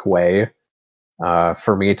unique way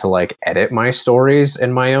for me to like edit my stories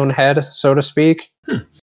in my own head, so to speak.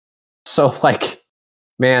 So like,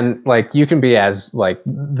 man, like you can be as like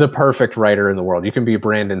the perfect writer in the world. You can be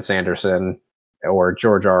Brandon Sanderson or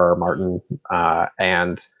George R.R. Martin,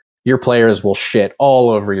 and your players will shit all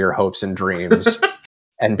over your hopes and dreams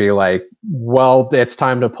and be like, well, it's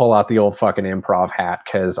time to pull out the old fucking improv hat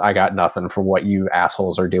because I got nothing for what you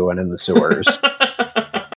assholes are doing in the sewers.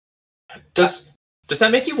 Does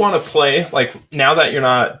that make you want to play, like, now that you're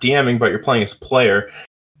not DMing but you're playing as a player,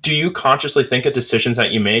 do you consciously think of decisions that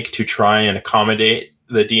you make to try and accommodate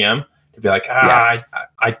the DM? To be like,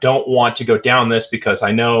 I don't want to go down this because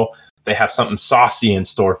I know they have something saucy in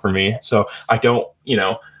store for me. So I don't,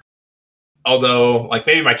 although like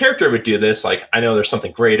maybe my character would do this, like I know there's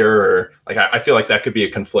something greater, or like I feel like that could be a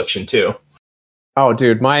confliction too. Oh,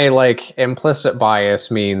 dude, my like implicit bias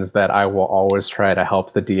means that I will always try to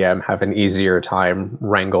help the DM have an easier time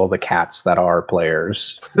wrangle the cats that are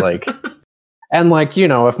players. Like, and like,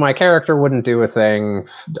 if my character wouldn't do a thing,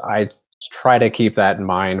 I try to keep that in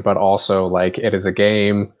mind, but also like it is a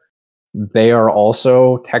game. They are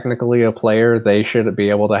also technically a player. They should be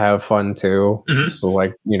able to have fun too. Mm-hmm. So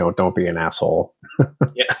like, don't be an asshole.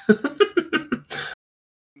 Yeah.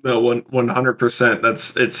 No,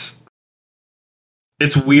 100%.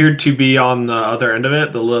 It's weird to be on the other end of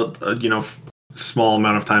it. The little, small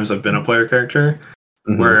amount of times I've been a player character,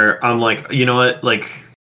 where I'm like, you know what, like,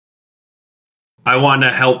 I want to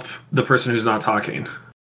help the person who's not talking.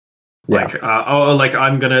 Yeah. Like,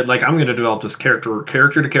 I'm gonna develop this character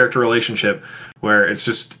to character relationship where it's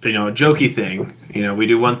just a jokey thing. We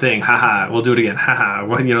do one thing, haha, we'll do it again, haha.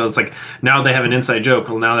 Well, it's like now they have an inside joke.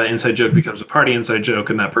 Well, now that inside joke becomes a party inside joke,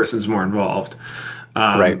 and that person's more involved.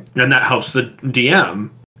 Right. And that helps the DM.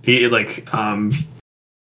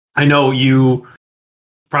 I know you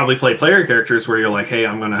probably play player characters where you're like, hey,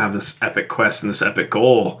 I'm going to have this epic quest and this epic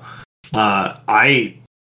goal. The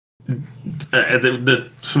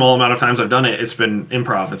small amount of times I've done it, it's been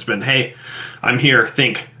improv. It's been, hey, I'm here.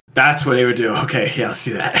 Think. That's what he would do. Okay, yeah, let's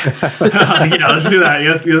do that. Let's do that.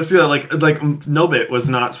 Yes, let's do that. Like Nobit was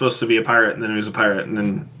not supposed to be a pirate, and then he was a pirate, and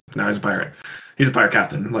then now he's a pirate. He's a pirate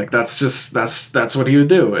captain. Like that's what he would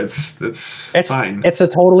do. It's fine. It's a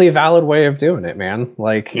totally valid way of doing it, man.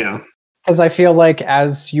 Like, yeah. Because I feel like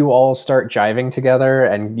as you all start jiving together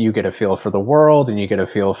and you get a feel for the world and you get a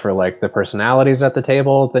feel for like the personalities at the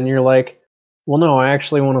table, then you're like, well, no, I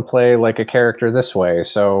actually want to play like a character this way.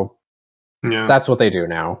 So that's what they do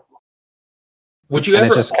now. Would you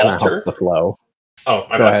ever it just kind of alter helps the flow? Oh,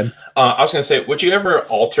 go ahead. I was going to say, would you ever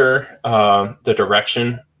alter the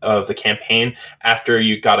direction of the campaign after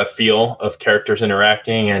you got a feel of characters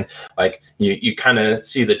interacting and like you kind of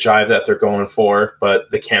see the jive that they're going for, but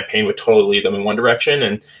the campaign would totally lead them in one direction,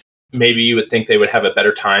 and maybe you would think they would have a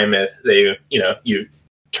better time if they, you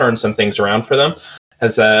turn some things around for them?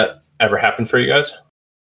 Has that ever happened for you guys?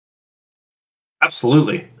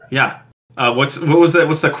 Absolutely. Yeah. What's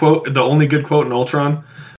the quote? The only good quote in Ultron,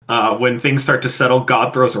 when things start to settle,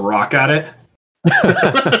 God throws a rock at it.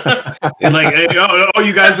 And like,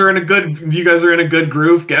 you guys are in a good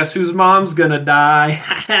groove. Guess whose mom's gonna die?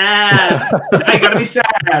 I gotta be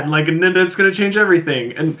sad. Like, and then it's gonna change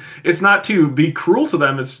everything. And it's not to be cruel to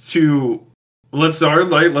them. It's to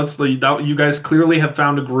you guys clearly have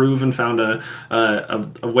found a groove and found a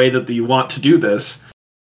way that you want to do this.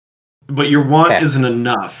 But your want isn't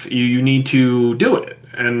enough. You need to do it,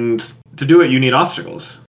 and to do it, you need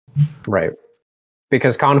obstacles. Right.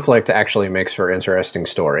 Because conflict actually makes for interesting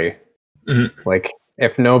story. Mm-hmm. Like,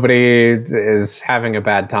 if nobody is having a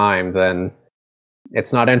bad time, then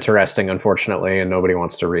it's not interesting, unfortunately, and nobody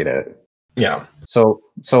wants to read it. Yeah. So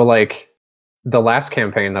like, the last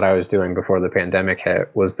campaign that I was doing before the pandemic hit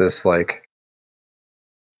was this, like,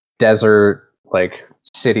 desert, like,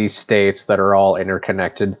 city-states that are all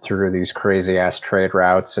interconnected through these crazy-ass trade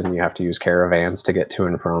routes, and you have to use caravans to get to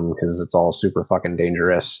and from, because it's all super fucking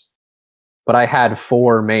dangerous. But I had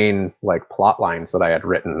 4 main like plot lines that I had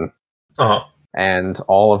written, and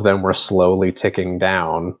all of them were slowly ticking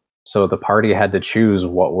down. So the party had to choose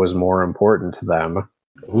what was more important to them.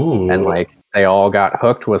 Ooh. And like they all got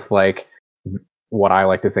hooked with like what I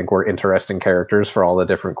like to think were interesting characters for all the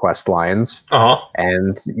different quest lines.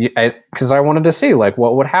 And because I wanted to see like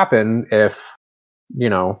what would happen if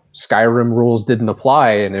Skyrim rules didn't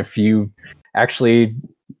apply, and if you actually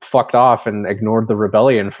fucked off and ignored the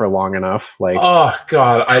rebellion for long enough, like, oh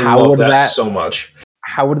god, I love that so much.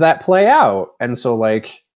 How would that play out? And so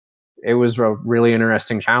like it was a really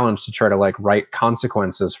interesting challenge to try to like write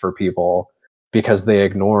consequences for people because they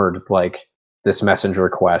ignored like this messenger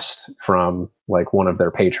quest from like one of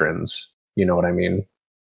their patrons. You know what I mean?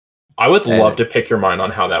 I would love to pick your mind on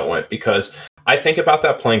how that went, because I think about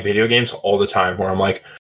that playing video games all the time where I'm like,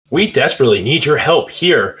 we desperately need your help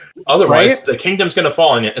here. Otherwise, the kingdom's going to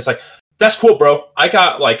fall. And it's like, that's cool, bro. I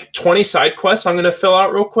got like 20 side quests I'm going to fill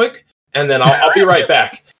out real quick, and then I'll be right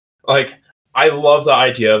back. Like, I love the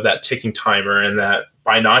idea of that ticking timer, and that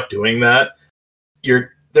by not doing that,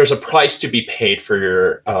 there's a price to be paid for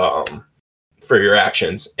your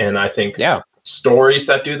actions. And I think stories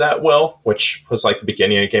that do that well, which was like the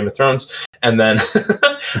beginning of Game of Thrones, and then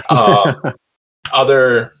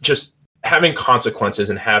other just having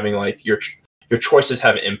consequences and having like your choices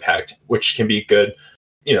have impact, which can be good.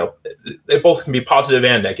 They both can be positive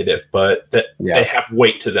and negative, but they have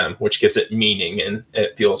weight to them, which gives it meaning and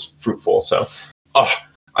it feels fruitful. So,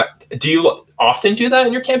 do you often do that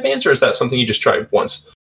in your campaigns, or is that something you just tried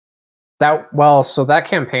once? So that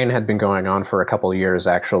campaign had been going on for a couple of years,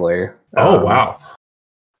 actually. Oh, wow.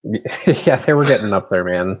 Yeah, they were getting up there,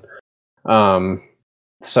 man.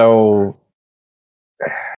 So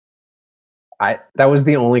that was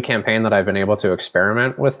the only campaign that I've been able to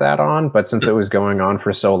experiment with that on, but since it was going on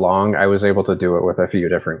for so long, I was able to do it with a few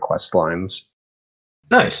different quest lines.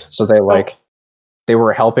 Nice. So they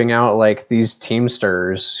were helping out like these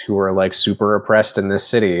teamsters who were like super oppressed in this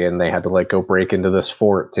city, and they had to like go break into this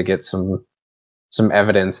fort to get some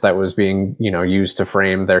evidence that was being, used to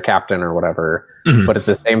frame their captain or whatever. Mm-hmm. But at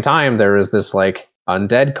the same time, there was this like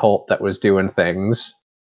undead cult that was doing things,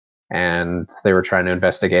 and they were trying to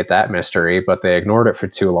investigate that mystery, but they ignored it for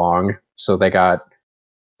too long. So they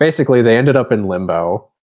ended up in limbo,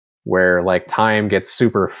 where like time gets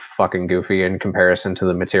super fucking goofy in comparison to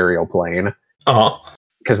the material plane.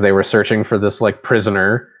 Because they were searching for this like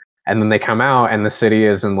prisoner And then they come out and the city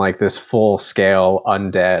is in like this full scale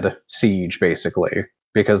undead siege, basically,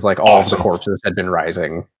 because like all of the corpses had been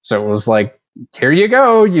rising. So it was like, here you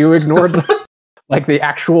go. You ignored like the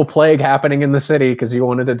actual plague happening in the city because you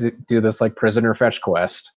wanted to do this like prisoner fetch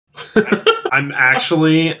quest. I'm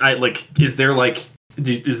actually, is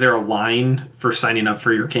there a line for signing up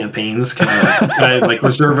for your campaigns? Can I like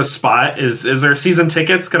reserve a spot? Is there season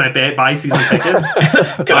tickets? Can I buy season tickets?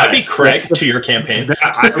 Can I be Craig to your campaign?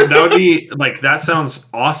 That would be like, that sounds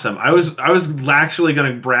awesome. I was actually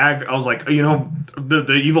gonna brag. I was like,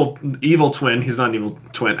 the evil twin. He's not an evil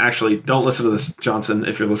twin. Actually, don't listen to this, Johnson,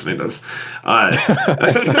 if you're listening to this.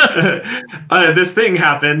 This thing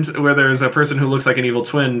happened where there's a person who looks like an evil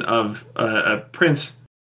twin of a prince.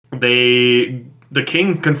 The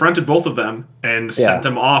king confronted both of them and sent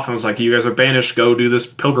them off and was like, you guys are banished. Go do this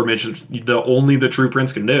pilgrimage. Only the true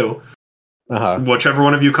prince can do. Whichever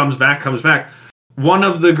one of you comes back, comes back. One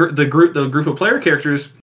of the group of player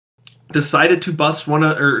characters decided to bust one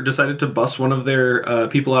of their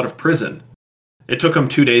people out of prison. It took them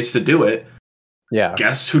 2 days to do it. Yeah.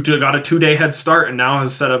 Guess who got a 2-day head start and now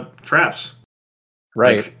has set up traps.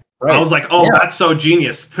 Right. I was like, that's so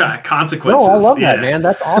genius. Consequences. No, I love that, man.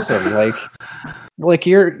 That's awesome. Like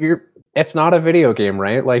you're it's not a video game,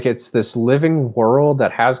 right? Like it's this living world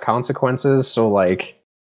that has consequences. So like,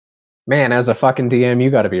 man, as a fucking DM,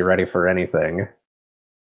 you got to be ready for anything.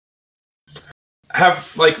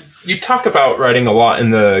 You talk about writing a lot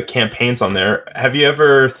in the campaigns on there. Have you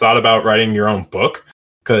ever thought about writing your own book?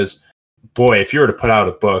 Because boy, if you were to put out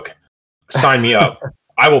a book, sign me up.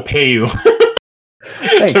 I will pay you.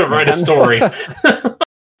 Thanks, to write a story.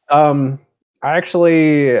 I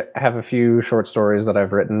actually have a few short stories that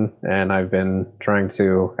I've written, and I've been trying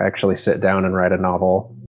to actually sit down and write a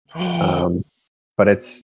novel. But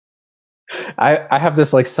I have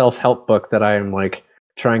this like self-help book that I am like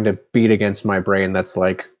trying to beat against my brain. That's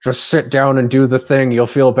like, just sit down and do the thing. You'll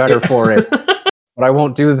feel better for it. But I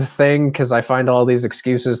won't do the thing because I find all these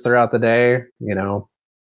excuses throughout the day.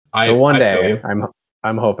 So one day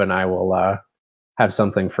I'm hoping I will have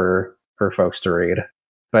something for folks to read.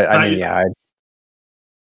 But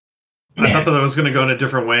I thought that I was going to go in a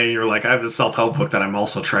different way. And you were like, I have this self-help book that I'm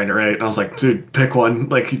also trying to write. And I was like, dude, pick one.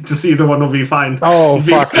 Like, just either one will be fine. Oh,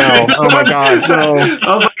 fuck no. Oh, my God, no.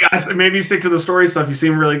 I was like, guys, maybe stick to the story stuff. You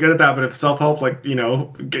seem really good at that. But if self-help,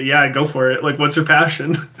 go for it. Like, what's your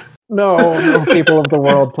passion? No, people of the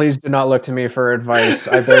world, please do not look to me for advice.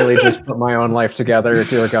 I barely just put my own life together,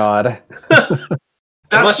 dear God.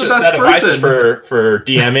 That's the best advice is for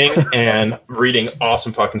DMing and reading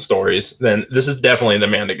awesome fucking stories, then this is definitely the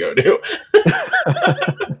man to go to.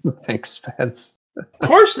 Thanks, Spence. Of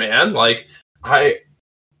course, man. Like, I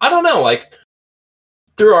don't know. Like,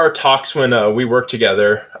 through our talks when we worked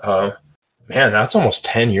together, man, that's almost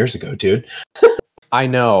 10 years ago, dude. I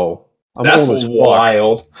know. That's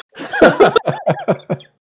wild. But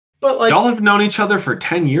like, y'all have known each other for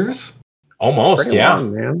 10 years? Almost, pretty yeah.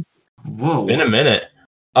 long, man. Whoa. It's been a minute.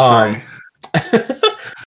 Sorry.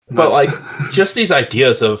 But like, just these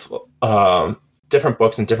ideas of different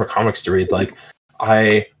books and different comics to read. Like,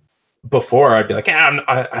 before I'd be like,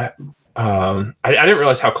 I didn't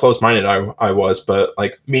realize how close-minded I was, but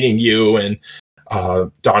like meeting you and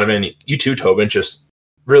Donovan, you too, Tobin, just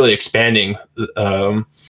really expanding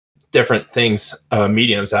different things,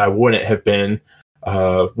 mediums that I wouldn't have been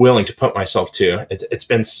willing to put myself to. It's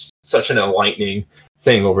been such an enlightening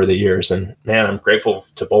thing over the years, and man, I'm grateful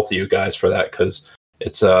to both of you guys for that, because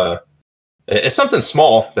it's something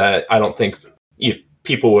small that I don't think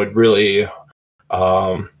people would really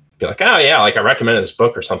be like, oh yeah, like I recommended this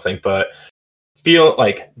book or something, but feel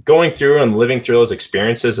like going through and living through those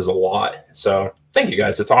experiences is a lot. So thank you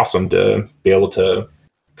guys. It's awesome to be able to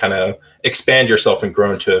kind of expand yourself and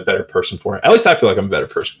grow into a better person for it. At least I feel like I'm a better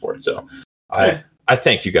person for it. So I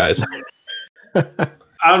thank you guys.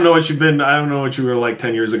 I don't know what you were like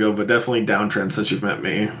 10 years ago, but definitely downtrend since you've met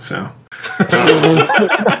me. So.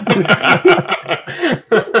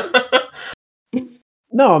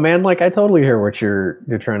 No, man, like I totally hear what you're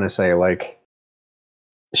trying to say. Like,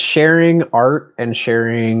 sharing art and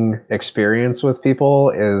sharing experience with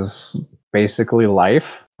people is basically life,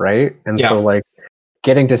 right? And so like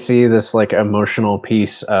getting to see this like emotional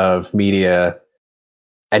piece of media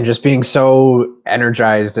and just being so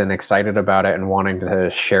energized and excited about it and wanting to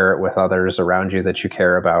share it with others around you that you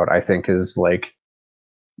care about, I think is like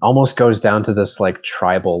almost goes down to this like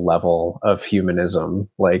tribal level of humanism.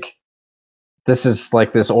 Like, this is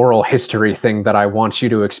like this oral history thing that I want you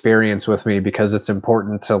to experience with me because it's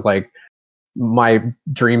important to like my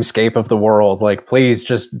dreamscape of the world. Like, please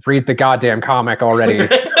just read the goddamn comic already.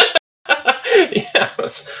 Yeah,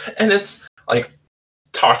 and it's like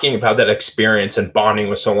talking about that experience and bonding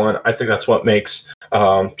with someone. I think that's what makes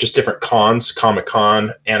just different cons,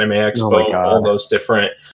 Comic-Con, Anime Expo, all those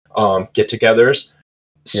different get-togethers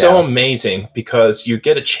so amazing, because you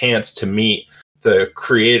get a chance to meet the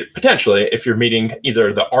creator, potentially, if you're meeting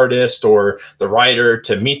either the artist or the writer,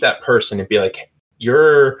 to meet that person and be like,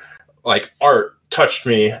 your like art touched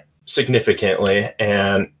me significantly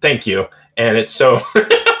and thank you. And it's so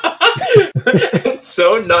it's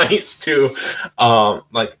so nice to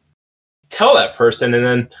like tell that person. And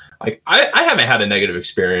then like I haven't had a negative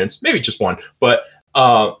experience, maybe just one, but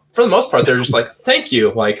for the most part they're just like, thank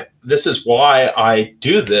you, like this is why I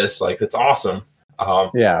do this, like it's awesome.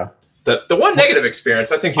 The one negative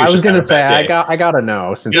experience, I think I was going to say, I got to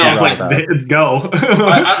know, since I was like, go.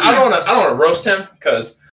 I don't want to roast him,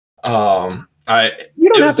 because you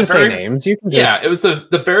don't have to say names. You can just... it was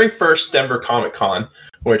the very first Denver Comic-Con,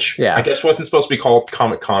 which I guess wasn't supposed to be called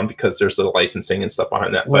Comic-Con because there's the licensing and stuff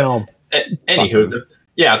behind that. Well, but anywho,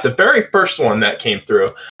 the very first one that came through,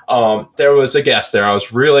 there was a guest there I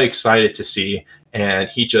was really excited to see, and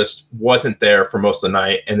he just wasn't there for most of the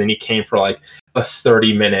night, and then he came for like a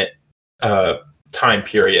 30-minute time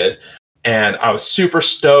period, and I was super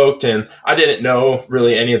stoked, and I didn't know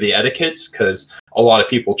really any of the etiquettes, because a lot of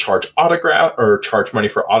people charge money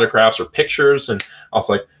for autographs or pictures, and I was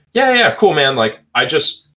like, yeah, cool, man, like I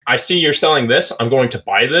see you're selling this, I'm going to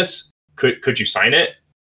buy this, could you sign it,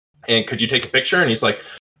 and could you take a picture? And he's like,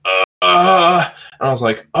 and I was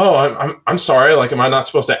like, oh, I'm sorry, like, am I not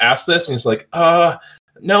supposed to ask this? And he's like,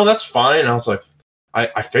 no, that's fine. And I was like,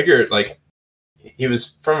 I figured, like, he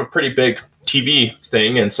was from a pretty big TV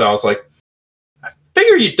thing, and so I was like, I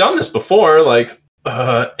figure you'd done this before, like,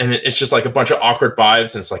 and it's just like a bunch of awkward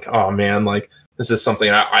vibes, and it's like, oh man, like this is something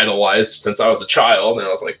I idolized since I was a child, and I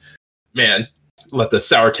was like, man, left a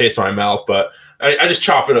sour taste in my mouth, but I just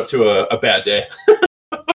chalk it up to a bad day.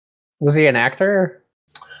 Was he an actor?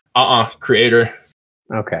 Creator.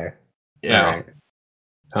 Okay. Yeah. Right.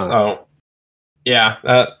 So, yeah,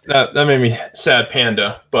 that made me sad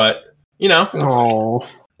panda, but you know,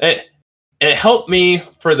 it helped me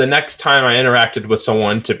for the next time I interacted with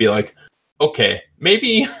someone to be like, okay,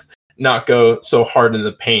 maybe not go so hard in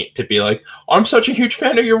the paint, to be like, oh, I'm such a huge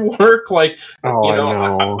fan of your work, like,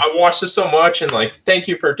 I watched this so much, and like, thank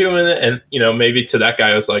you for doing it. And you know, maybe to that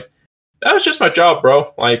guy I was like, that was just my job, bro,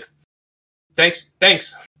 like, thanks,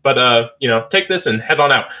 but you know, take this and head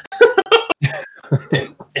on out.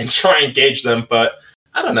 and try and engage them. But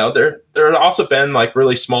I don't know, there have also been like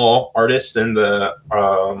really small artists in the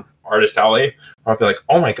artist alley where I'll be like,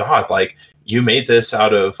 oh my god, like you made this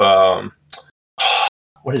out of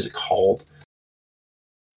what is it called?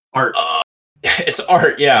 Art. It's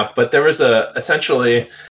art, yeah. But there was essentially,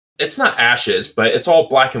 it's not ashes, but it's all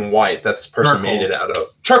black and white that this person made it out of.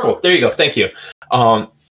 Charcoal. There you go. Thank you.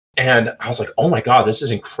 And I was like, oh my god, this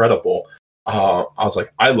is incredible. I was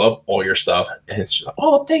like, I love all your stuff. And it's just like,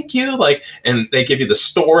 oh, thank you. Like, and they give you the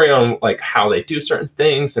story on like how they do certain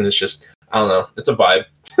things, and it's just, I don't know, it's a vibe.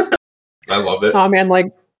 I love it. Oh man,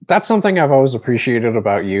 like that's something I've always appreciated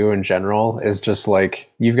about you in general, is just like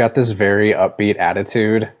you've got this very upbeat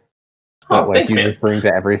attitude that like you just bring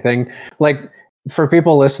to everything. Like, for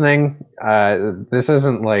people listening, this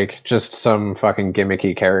isn't like just some fucking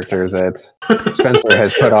gimmicky character that Spencer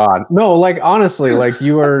has put on. No, like honestly, like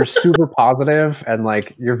you are super positive, and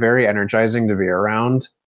like you're very energizing to be around.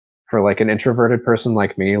 For like an introverted person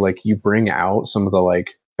like me, like you bring out some of the like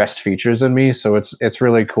best features in me. So it's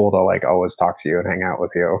really cool to like always talk to you and hang out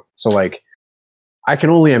with you. So like I can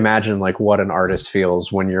only imagine like what an artist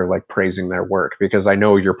feels when you're like praising their work, because I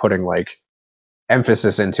know you're putting like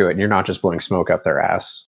emphasis into it and you're not just blowing smoke up their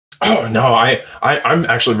ass. Oh no, I'm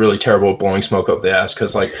actually really terrible at blowing smoke up the ass,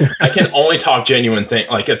 because like I can only talk genuine thing.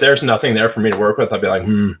 Like if there's nothing there for me to work with, I'd be like,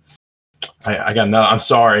 I got no, I'm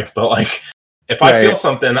sorry, but like if I feel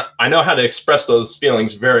something, I know how to express those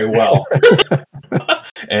feelings very well.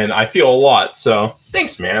 And I feel a lot, so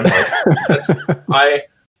thanks, man. Like,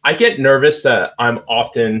 I get nervous that I'm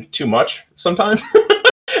often too much sometimes.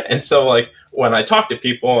 And so like when I talk to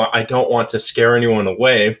people, I don't want to scare anyone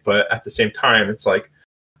away, but at the same time, it's like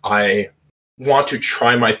I want to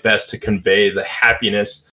try my best to convey the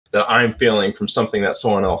happiness that I'm feeling from something that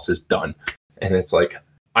someone else has done. And it's like,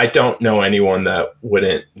 I don't know anyone that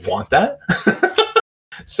wouldn't want that.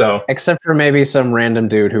 So, except for maybe some random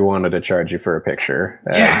dude who wanted to charge you for a picture.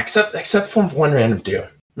 Yeah, except for one random dude.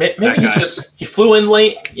 Maybe he flew in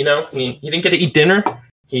late. You know, he didn't get to eat dinner.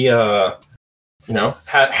 He you know,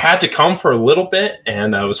 had to come for a little bit,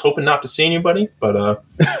 and I was hoping not to see anybody, but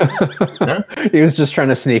He was just trying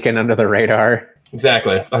to sneak in under the radar.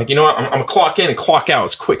 Exactly. Like, you know what? I'm gonna clock in and clock out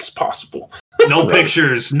as quick as possible. No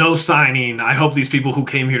pictures, no signing. I hope these people who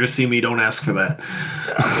came here to see me don't ask for that.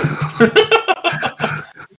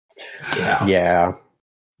 Yeah. Yeah.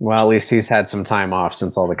 Well, at least he's had some time off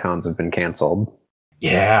since all the cons have been canceled.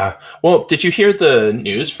 Yeah. Well, did you hear the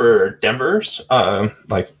news for Denver's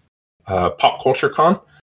Pop Culture Con?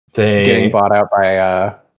 They Getting bought out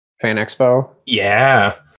by Fan Expo.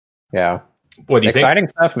 Yeah. Yeah. What do you Exciting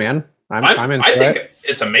stuff, man. I'm into I think it.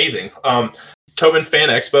 it's amazing. Tobin Fan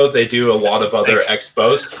Expo, they do a lot of other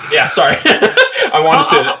expos. Yeah, sorry. I wanted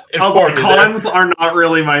to inform you cons are not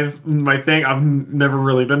really my thing. I've never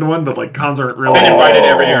really been to one, but like cons aren't really. I've been invited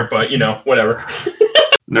every year, but you know, whatever.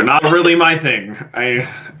 They're not really my thing. You would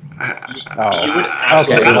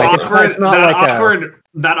absolutely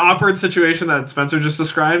that awkward situation that Spencer just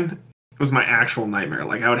described was my actual nightmare.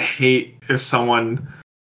 Like I would hate if someone,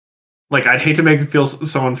 like I'd hate to make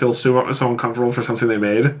someone feel so uncomfortable for something they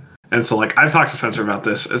made. And so like I've talked to Spencer about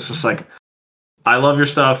this. It's just like, I love your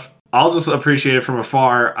stuff. I'll just appreciate it from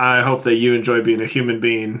afar. I hope that you enjoy being a human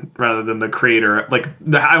being rather than the creator. Like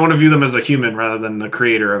I want to view them as a human rather than the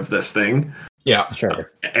creator of this thing. Yeah,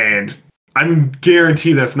 sure. And I'm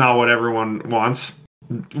guaranteed that's not what everyone wants.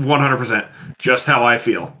 100%. Just how I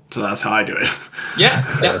feel. So that's how I do it. Yeah.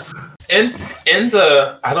 And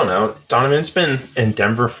I don't know, Donovan's been in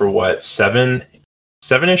Denver for what,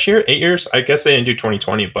 7-ish years, 8 years? I guess they didn't do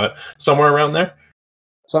 2020, but somewhere around there.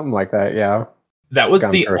 Something like that, yeah. That was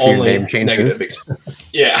the only negative.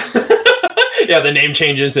 Yeah. Yeah, the name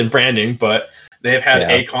changes and branding, but they've had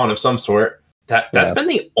a con of some sort. That's been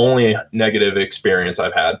the only negative experience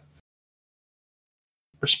I've had.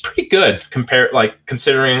 Which is pretty good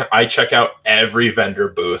considering I check out every vendor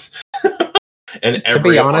booth. And to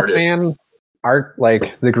be honest, man,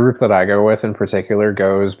 the group that I go with in particular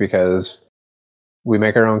goes because we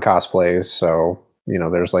make our own cosplays, so you know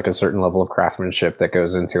there's like a certain level of craftsmanship that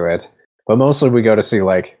goes into it. But mostly we go to see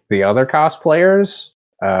like the other cosplayers,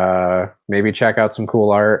 maybe check out some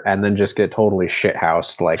cool art, and then just get totally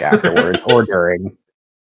shithoused like afterwards or during.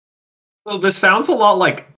 Well, this sounds a lot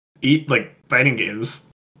like fighting games,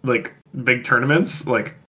 like big tournaments,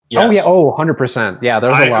 like. Yes. Oh yeah! Oh, 100%. Yeah,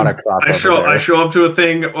 there's a lot of crossover. I show up to a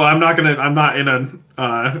thing. Well, I'm not in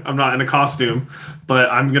a costume,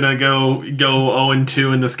 but I'm gonna go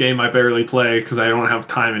 0-2 in this game I barely play because I don't have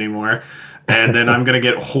time anymore, and then I'm gonna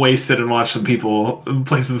get wasted and watch some people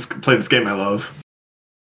play this game I love.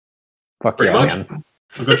 Fuck pretty much. Man.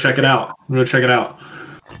 I'll go check it out.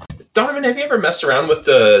 Donovan, have you ever messed around with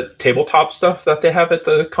the tabletop stuff that they have at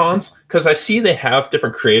the cons? Because I see they have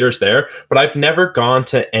different creators there, but I've never gone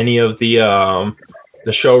to any of the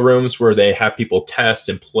showrooms where they have people test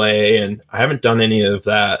and play, and I haven't done any of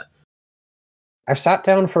that. I've sat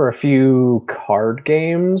down for a few card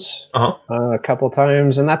games a couple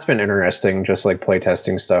times, and that's been interesting, just like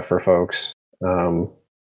playtesting stuff for folks.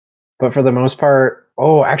 But for the most part,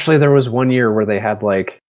 actually there was one year where they had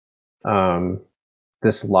like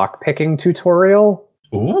this lockpicking tutorial.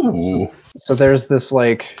 Ooh. So there's this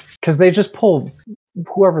because they just pull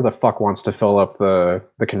whoever the fuck wants to fill up the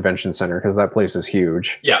convention center because that place is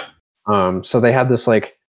huge. Yeah. So they had this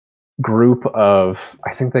group of,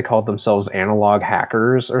 I think they called themselves analog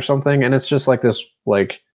hackers or something, and it's just like this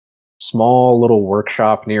small little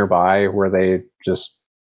workshop nearby where they just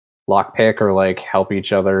lockpick or help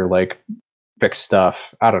each other fix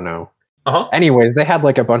stuff. I don't know. Anyways, they had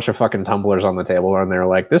a bunch of fucking tumblers on the table, and they're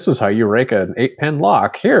like, "This is how you rake an 8-pin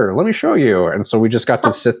lock. Here, let me show you." And so we just got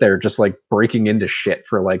to sit there, just breaking into shit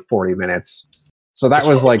for 40 minutes. So that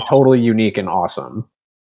was awesome. Totally unique and awesome.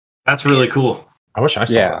 That's really cool. I wish I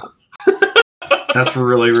saw that. That's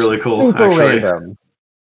really, really cool. Super random.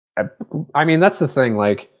 I mean, that's the thing.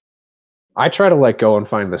 I try to go and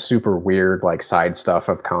find the super weird side stuff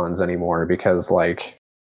of cons anymore because the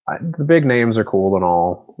big names are cool and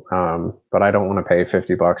all, but I don't want to pay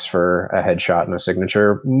 $50 for a headshot and a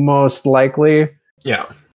signature. Most likely,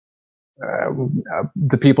 yeah.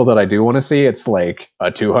 The people that I do want to see, it's a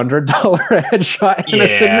 $200 headshot and a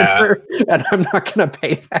signature, and I'm not going to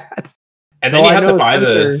pay that. And then you have to buy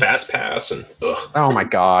the fast pass, and oh my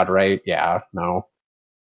god, right? Yeah, no.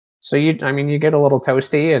 So you get a little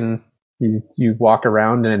toasty, and you walk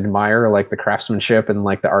around and admire the craftsmanship and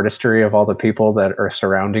the artistry of all the people that are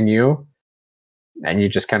surrounding you, and you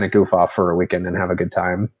just kind of goof off for a weekend and have a good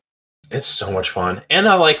time. It's so much fun, and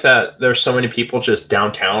I like that there's so many people just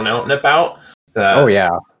downtown out and about. That, oh yeah,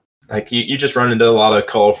 you just run into a lot of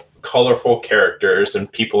colorful characters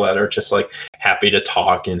and people that are just happy to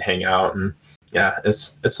talk and hang out, and yeah,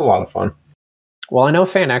 it's a lot of fun. Well, I know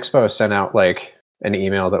Fan Expo sent out an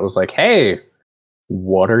email that was hey,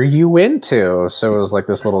 what are you into? So it was like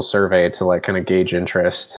this little survey to like kind of gauge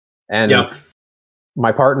interest. And Yep.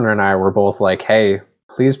 my partner and I were both like, hey,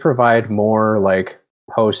 please provide more like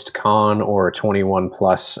post-con or 21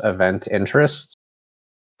 plus event interests.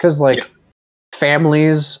 Because like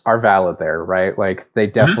families are valid there, right? Like they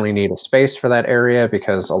definitely need a space for that area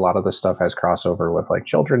because a lot of the stuff has crossover with like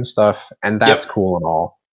children's stuff, and that's cool and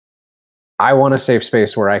all. I want a safe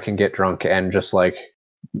space where I can get drunk and just like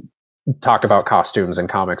talk about costumes and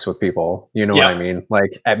comics with people. You know what I mean?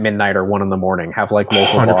 Like at midnight or 1 a.m, have like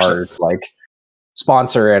local 100%. bars like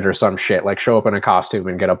sponsor it or some shit. Like show up in a costume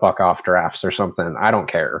and get a buck off drafts or something. I don't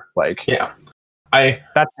care. Like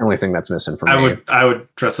that's the only thing that's missing for me. I would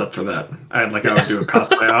dress up for that. I would do a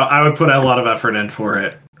cosplay. I would put a lot of effort in for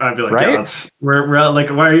it. I'd be like, Right? we're like,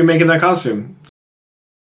 why are you making that costume?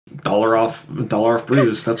 $1 off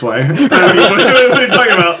brews. That's why. What are you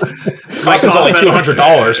talking about? Costume's only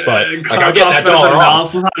 $200, but like I'll get that $1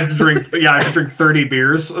 off. I have to drink 30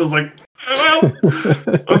 beers. I was like, well,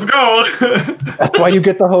 let's go. That's why you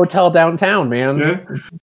get the hotel downtown, man. Yeah.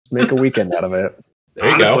 Make a weekend out of it. There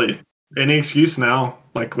you Honestly, any excuse now,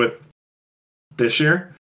 like with this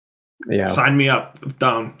year, Yeah. sign me up.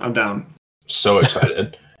 I'm down. So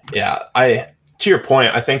excited. To your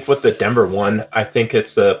point, I think with the Denver one, I think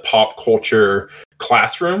it's the pop culture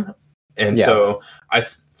classroom. And so I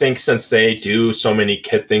think since they do so many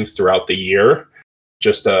kid things throughout the year,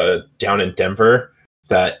 just down in Denver,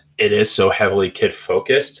 that it is so heavily kid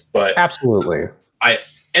focused. But Absolutely.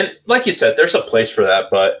 and like you said, there's a place for that,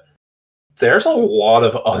 but there's a lot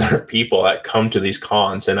of other people that come to these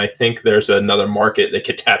cons. And I think there's another market they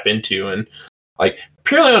could tap into. And like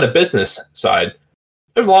purely on a business side,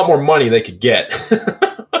 there's a lot more money they could get.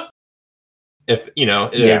 If,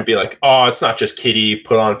 it would be like, oh, it's not just kitty,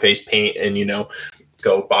 put on face paint and,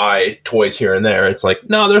 go buy toys here and there. It's like,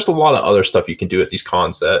 no, there's a lot of other stuff you can do at these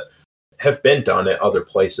cons that have been done at other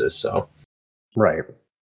places. So, Right.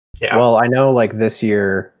 yeah. Well, I know like this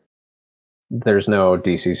year there's no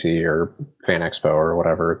DCC or Fan Expo or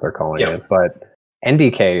whatever they're calling it, but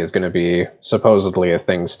NDK is going to be supposedly a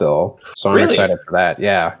thing still. So I'm excited for that.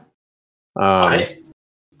 Yeah.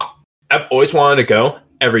 I've always wanted to go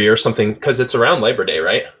every year, something because it's around Labor Day,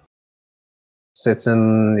 right? Sits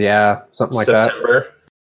in, something like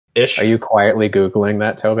September-ish. that. Are you quietly Googling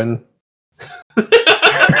that, Tobin?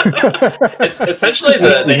 It's essentially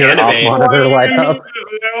the anime. Monitor light up.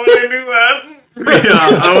 I knew that.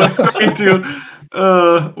 Yeah, I was trying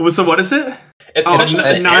to. So what is it? It's essentially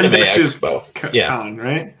an anime expo. Yeah. Con,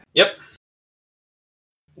 right? Yep.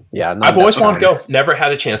 Yeah, I've always wanted to go. Never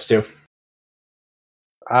had a chance to.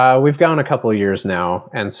 We've gone a couple of years now,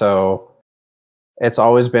 and so it's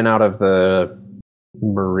always been out of the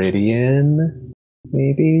Meridian,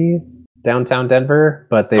 maybe downtown Denver,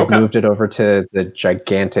 but they've moved it over to the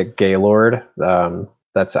gigantic Gaylord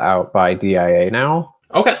that's out by DIA now.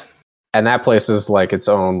 Okay. And that place is like its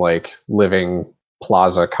own like living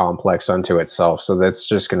plaza complex unto itself. So that's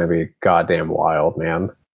just going to be goddamn wild,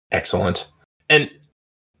 man. Excellent. And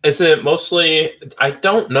is it mostly, I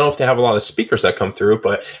don't know if they have a lot of speakers that come through,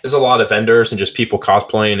 but is it a lot of vendors and just people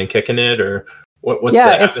cosplaying and kicking it, or what's the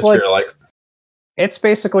atmosphere like? It's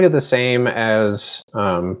basically the same as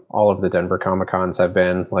all of the Denver Comic Cons have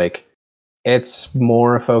been. Like, it's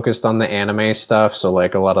more focused on the anime stuff. So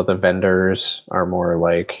like a lot of the vendors are more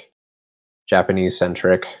like Japanese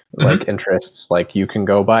centric like interests. Like you can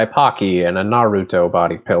go buy Pocky and a Naruto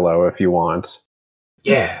body pillow if you want.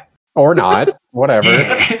 Yeah. Or not, whatever.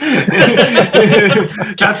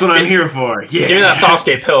 That's what I'm here for. Yeah. Give me that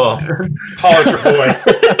Sasuke pillow. Holler for boy.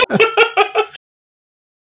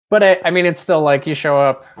 But I mean, it's still like you show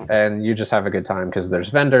up and you just have a good time because there's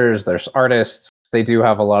vendors, there's artists. They do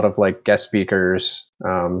have a lot of like guest speakers.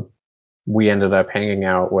 We ended up hanging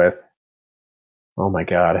out with, oh my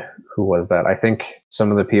God, who was that? I think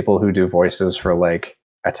some of the people who do voices for like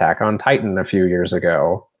Attack on Titan a few years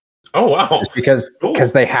ago. Oh wow! Just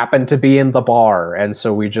because they happened to be in the bar, and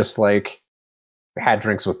so we just like had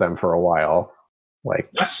drinks with them for a while. Like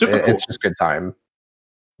that's super cool. It's just good time.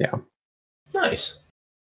 Yeah. Nice.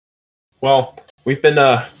 Well, we've been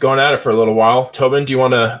going at it for a little while. Tobin, do you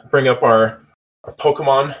want to bring up our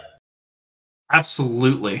Pokemon?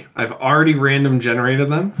 Absolutely. I've already random generated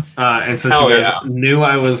them, and since you guys knew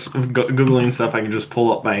I was googling stuff, I can just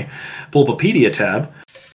pull up my Bulbapedia tab.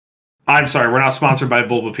 I'm sorry, we're not sponsored by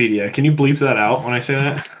Bulbapedia. Can you bleep that out when I say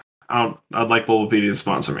that? I'd like Bulbapedia to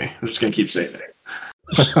sponsor me. I'm just going to keep saying it.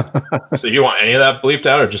 So you want any of that bleeped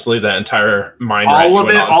out, or just leave that entire mind?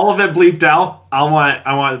 All of it bleeped out. I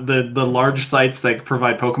want the large sites that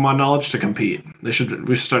provide Pokemon knowledge to compete. We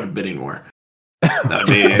should start a bidding war. That'd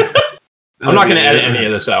be I'm not going to edit any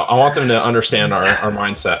of this out. I want them to understand our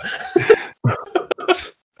mindset.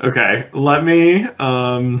 Okay, let me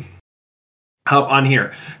hop on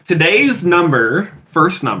here. Today's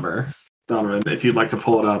first number, Donovan, if you'd like to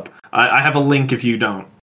pull it up. I have a link if you don't.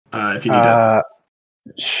 If you need it.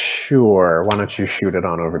 Sure. Why don't you shoot it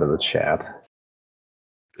on over to the chat?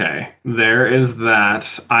 Okay, there is that.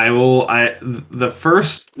 The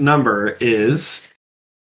first number is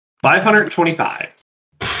 525.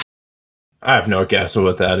 I have no guess of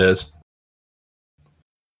what that is.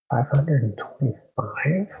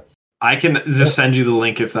 525? I can just send you the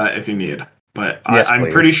link if you need. But yes, I'm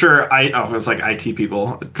please. pretty sure it's like IT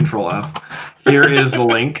people. Control F. Here is the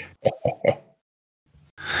link.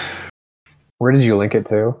 Where did you link it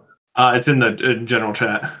to? It's in the general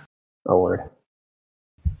chat. Oh, word.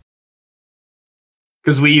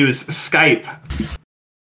 Because we use Skype,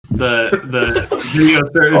 the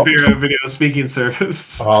video speaking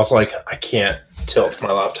service. I was like, I can't tilt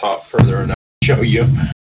my laptop further enough to show you.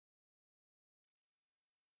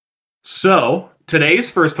 So today's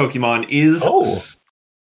first Pokemon is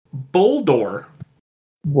Boldore.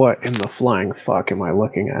 What in the flying fuck am I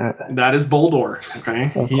looking at? That is Boldore.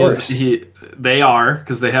 Okay, of course. They are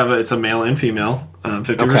because they have it's a male and female,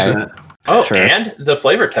 50%. Okay. Oh, sure. And the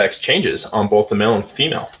flavor text changes on both the male and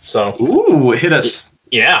female. So, ooh, hit us.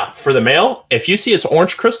 Yeah, for the male, if you see its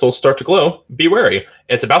orange crystals start to glow, be wary.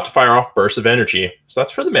 It's about to fire off bursts of energy. So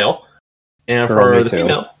that's for the male. And for the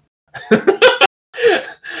female,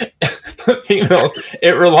 females,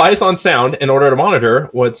 it relies on sound in order to monitor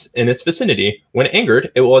what's in its vicinity. When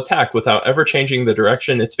angered, it will attack without ever changing the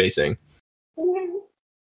direction it's facing.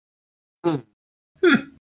 And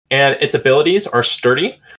its abilities are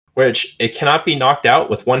sturdy, which it cannot be knocked out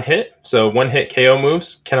with one hit. So one hit KO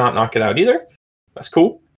moves cannot knock it out either. That's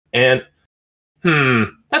cool. And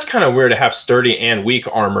that's kind of weird to have sturdy and weak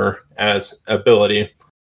armor as ability.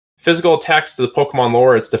 Physical attacks to the Pokemon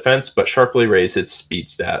lower its defense, but sharply raise its speed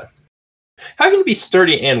stat. How can it be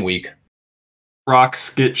sturdy and weak?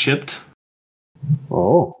 Rocks get chipped.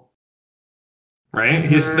 Oh. Right?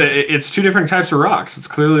 It's two different types of rocks. It's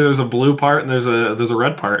clearly there's a blue part and there's a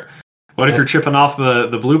red part. What if you're chipping off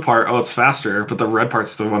the blue part? Oh, it's faster, but the red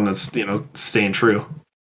part's the one that's staying true.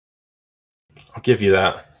 I'll give you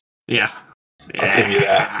that. Yeah. I'll give you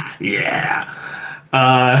that. Yeah.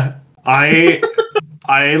 I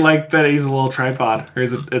like that he's a little tripod. Or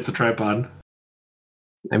it's a tripod.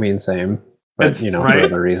 I mean, same. But, Right? for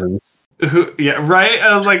other reasons. Yeah, right?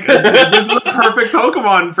 I was like, this is a perfect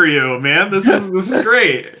Pokemon for you, man. This is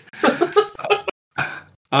great.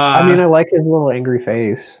 I mean, I like his little angry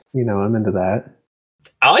face. I'm into that.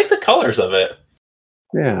 I like the colors of it.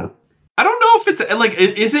 Yeah. I don't know if it's like,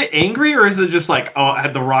 is it angry or is it just like, oh,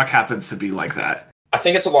 the rock happens to be like that? I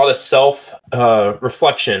think it's a lot of self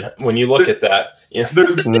reflection when you look at that. Yeah.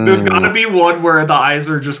 There's got to be one where the eyes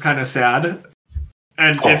are just kind of sad,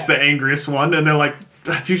 and it's the angriest one, and they're like,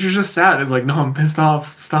 "Dude, you're just sad." It's like, "No, I'm pissed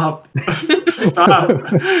off. Stop, stop,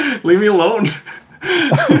 leave me alone."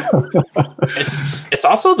 It's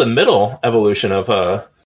also the middle evolution of a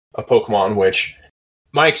Pokemon, which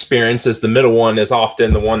my experience is the middle one is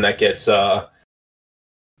often the one that gets the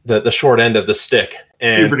short end of the stick.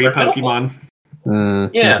 And puberty Pokemon.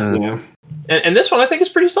 Yeah. And this one I think is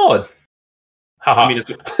pretty solid. Haha. I mean,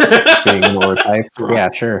 being more type.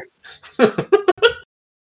 Yeah, sure.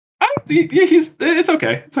 It's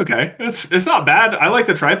okay. It's okay. It's not bad. I like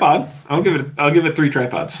the tripod. I'll give it 3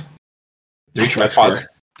 tripods. 3 tripods.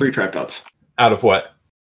 3 tripods. Out of what?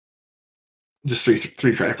 Just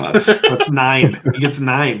three tripods. That's 9. He gets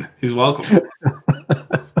 9. He's welcome.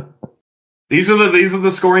 These are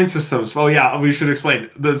the scoring systems. Well, yeah, we should explain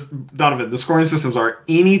this, Donovan. The scoring systems are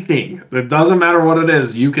anything. It doesn't matter what it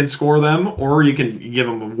is. You can score them, or you can give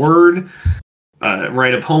them a word,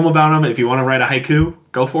 write a poem about them. If you want to write a haiku,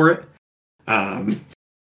 go for it.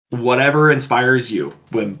 Whatever inspires you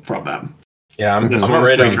from them. Yeah, I'm gonna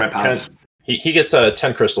rate him 10. He gets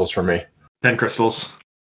 10 crystals from me. 10 crystals.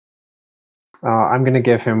 I'm gonna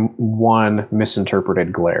give him 1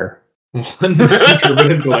 misinterpreted glare. 1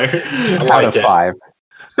 misinterpreted glare. Out of 5.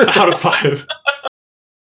 Out of 5.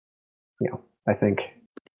 I think.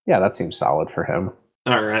 Yeah, that seems solid for him.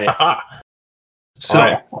 All right.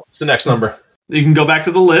 So, what's the next number? You can go back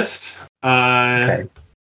to the list. Okay.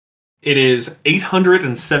 It is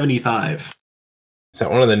 875. Is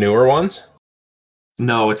that one of the newer ones?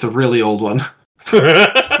 No, it's a really old one.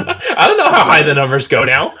 I don't know how high the numbers go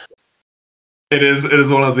now. It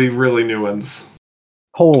is one of the really new ones.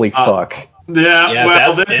 Holy fuck. Yeah,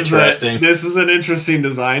 well, that's interesting. This is an interesting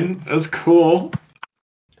design. That's cool.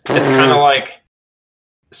 It's kind of like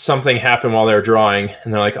something happened while they were drawing,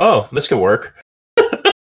 and they're like, "Oh, this could work."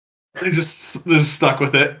 They're just stuck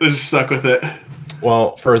with it. They're just stuck with it.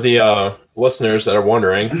 Well, for the listeners that are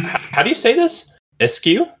wondering, how do you say this?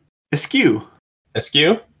 Askew? Askew.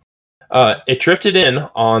 Askew? It drifted in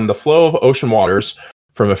on the flow of ocean waters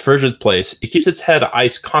from a frigid place. It keeps its head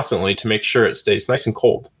ice constantly to make sure it stays nice and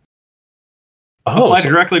cold. Apply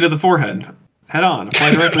directly to the forehead. Head on.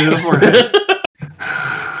 Apply directly to the forehead.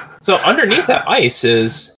 So underneath that ice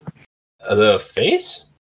is the face?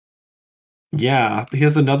 Yeah, he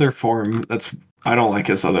has another form that's... I don't like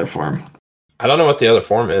his other form. I don't know what the other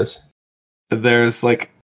form is. I'll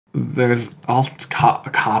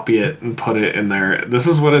copy it and put it in there. This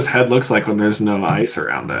is what his head looks like when there's no ice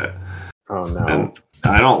around it. Oh no. And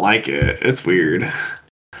I don't like it. It's weird. All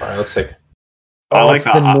right, let's take... I like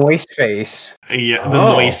the noise face. Yeah,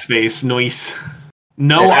 the noise face. Noise.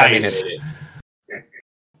 No ice.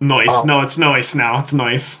 Noise. Oh. No, it's noise now. It's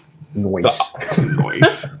noise. Noise.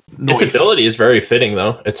 Noise. Its ability is very fitting,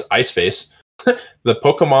 though. It's Ice Face. The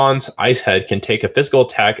Pokemon's Ice Head can take a physical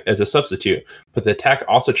attack as a substitute, but the attack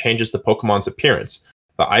also changes the Pokemon's appearance.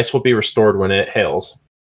 The ice will be restored when it hails.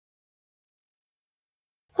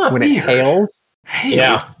 Huh, when it hails?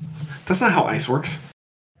 Yeah. That's not how ice works.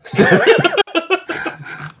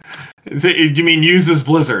 You mean uses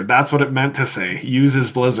Blizzard? That's what it meant to say.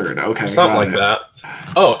 Uses Blizzard. Okay. Something like that.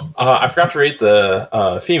 Oh, I forgot to read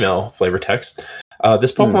the female flavor text.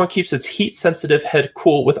 This Pokemon keeps its heat-sensitive head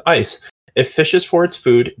cool with ice. It fishes for its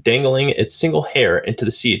food, dangling its single hair into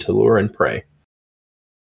the sea to lure in prey.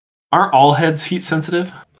 Aren't all heads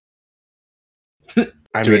heat-sensitive? To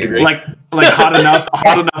a degree. Like hot enough.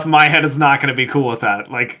 Hot enough. My head is not going to be cool with that.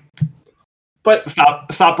 But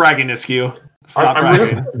stop bragging, Askew. Stop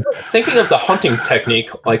bragging. Thinking of the hunting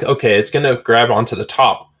technique, like, okay, it's going to grab onto the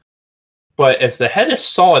top. But if the head is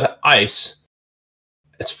solid ice,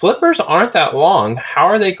 its flippers aren't that long. How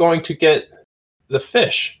are they going to get the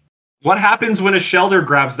fish? What happens when a Shelder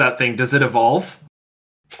grabs that thing? Does it evolve?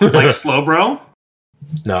 Like Slowbro?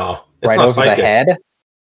 No. It's right not over psychic. the head?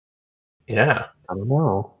 Yeah. I don't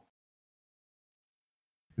know.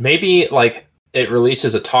 Maybe, it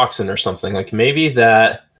releases a toxin or something. Like, maybe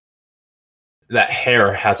that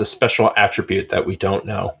hair has a special attribute that we don't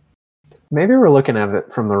know. Maybe we're looking at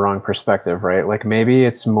it from the wrong perspective, right? Like, maybe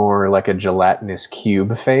it's more like a gelatinous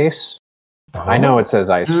cube face. Oh. I know it says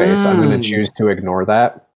ice face. I'm going to choose to ignore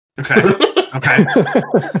that. Okay.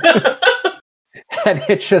 And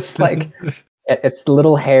it's just its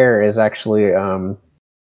little hair is actually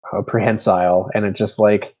prehensile, and it just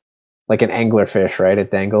like an anglerfish, right?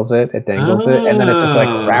 It dangles it, and then it just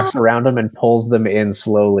wraps around them and pulls them in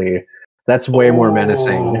slowly. That's way more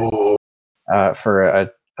menacing for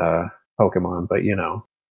a Pokemon, but you know.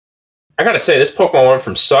 I gotta say, this Pokemon went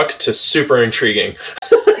from suck to super intriguing.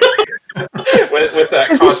 with that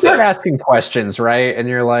concept. You start asking questions, right? And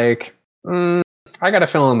you're like, I gotta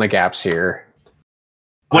fill in the gaps here.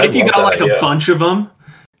 What if you got a bunch of them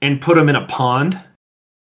and put them in a pond?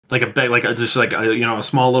 Like a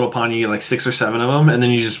small little pond, you get 6 or 7 of them, and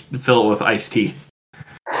then you just fill it with iced tea.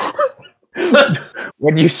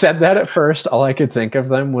 When you said that at first, all I could think of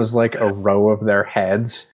them was a row of their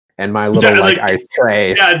heads and my little ice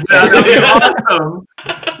tray. Yeah, that'd be awesome.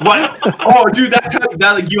 What? Oh, dude, that's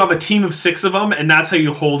how you have a team of 6 of them, and that's how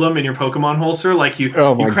you hold them in your Pokemon holster. You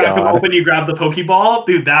crack them open, you grab the Pokeball,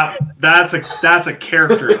 dude. That's a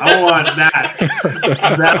character. I want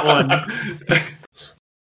that one.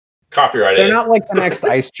 Copyrighted. They're not the next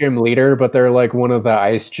Ice Gym leader, but they're one of the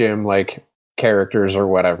Ice Gym characters or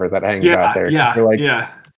whatever that hangs out there. Yeah.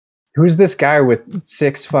 Who's this guy with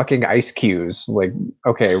 6 fucking ice cubes?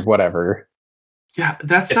 Okay, whatever. Yeah,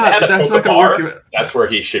 that's not gonna work. That's where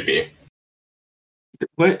he should be.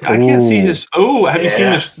 What? I can't see his. Oh, have you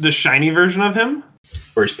seen the shiny version of him?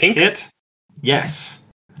 Where he's pink? Yes.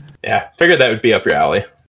 Yeah, figured that would be up your alley.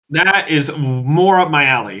 That is more up my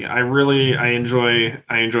alley. I enjoy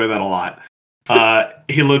that a lot.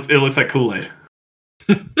 It looks like Kool-Aid.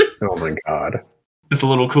 Oh my god. It's a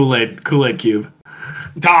little Kool-Aid cube.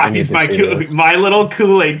 He's my little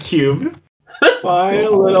Kool-Aid cube. My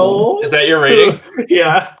little. Is that your rating?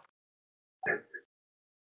 Yeah.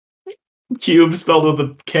 Cube spelled with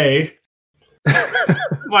a K.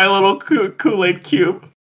 My little Kool-Aid cube.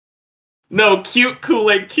 No, cute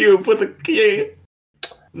Kool-Aid cube with a K.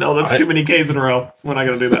 No, that's too many K's in a row. We're not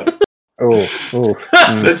gonna do that.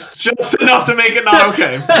 That's just enough to make it not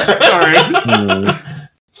okay. Sorry.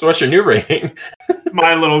 So what's your new rating?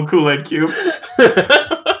 My little Kool-Aid cube.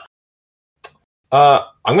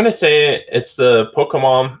 I'm gonna say it's the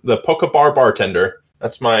Pokebar bartender.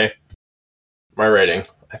 That's my rating.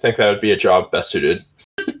 I think that would be a job best suited.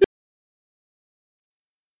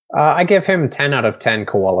 I give him 10 out of 10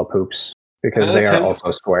 koala poops because 10 out they of are 10?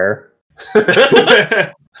 also square.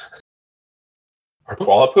 Are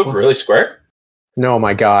koala poop really square? No,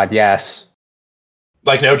 my God, yes.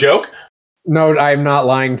 Like, no joke? No, I'm not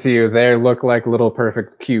lying to you. They look like little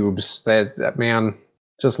perfect cubes. That man,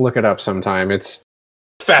 just look it up sometime. It's I'm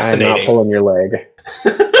not Fascinating. pulling your leg.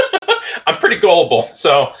 I'm pretty gullible,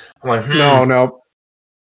 so I'm like, No.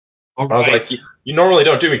 All I was right. like, you normally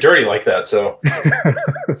don't do me dirty like that, so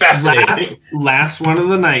fascinating. Last one of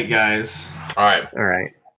the night, guys. All right. All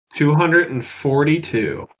right.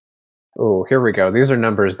 242. Oh, here we go. These are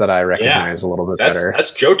numbers that I recognize a little bit better.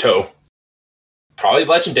 That's Johto. Probably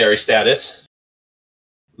legendary status.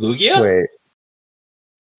 Lugia? Wait.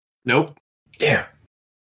 Nope. Damn.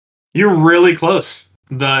 You're really close.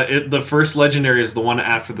 The first legendary is the one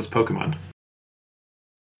after this Pokemon.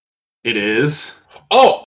 It is.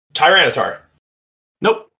 Oh, Tyranitar.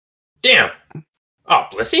 Nope. Damn. Oh,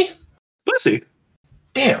 Blissey? Let's see.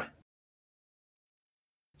 Damn.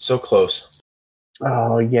 So close.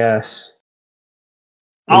 Oh, yes.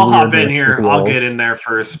 I'll Weird hop in mix here. of I'll roles. get in there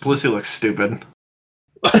first. Blissey looks stupid.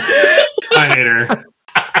 I hate her.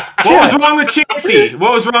 What was wrong with Chansey?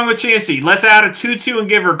 What was wrong with Chansey? Let's add a 2-2 and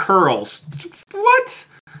give her curls. What?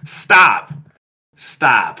 Stop.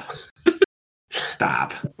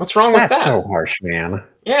 What's wrong with That's that? so harsh, man.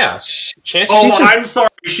 Yeah. Chansey. Oh, I'm sorry.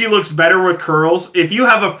 She looks better with curls. If you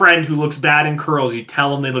have a friend who looks bad in curls, you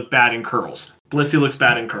tell them they look bad in curls. Blissey looks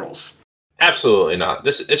bad in curls. Absolutely not.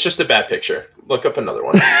 It's just a bad picture. Look up another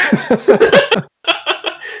one.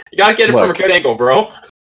 You gotta get it from a Look. good angle, bro.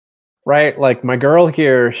 Right? Like my girl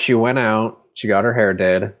here, she went out, she got her hair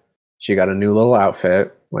did, she got a new little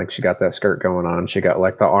outfit, like she got that skirt going on, she got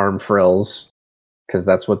like the arm frills, because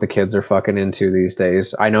that's what the kids are fucking into these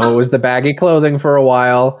days. I know it was the baggy clothing for a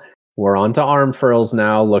while. We're on to arm frills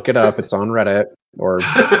now. Look it up. It's on Reddit or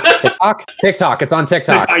TikTok. It's on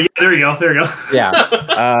TikTok. Yeah, there you go.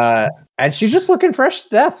 Yeah. And she's just looking fresh to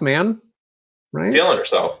death, man. Right? Feeling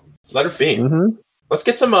herself. Let her be. Mm-hmm. Let's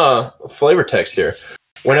get some flavor text here.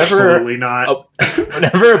 Whenever Absolutely not.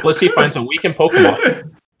 whenever a Blissey finds a weakened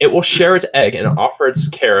Pokemon, it will share its egg and offer its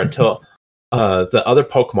care until the other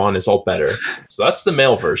Pokemon is all better. So that's the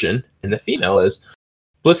male version, and the female is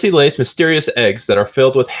Blissey lays mysterious eggs that are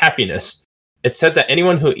filled with happiness. It's said that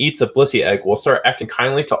anyone who eats a Blissey egg will start acting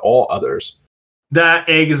kindly to all others. That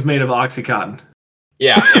egg is made of Oxycontin.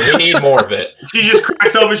 Yeah, and we need more of it. She just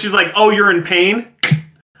cracks open. She's like, "Oh, you're in pain?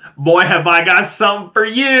 Boy, have I got something for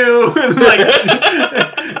you!"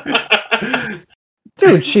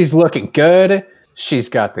 Dude, she's looking good. She's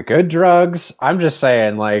got the good drugs. I'm just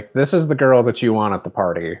saying, like, this is the girl that you want at the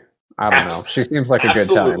party. I don't know. She seems like a good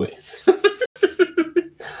time.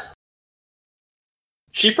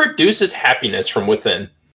 She produces happiness from within.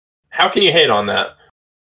 How can you hate on that?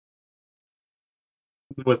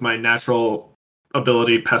 With my natural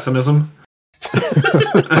ability, pessimism.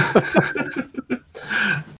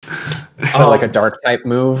 Like a dark type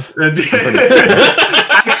move.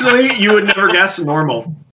 Actually, you would never guess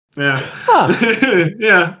normal. Yeah. Huh.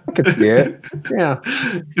 Yeah. I could see it. Yeah.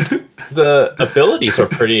 The abilities are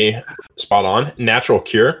pretty spot on. Natural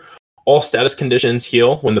Cure. All status conditions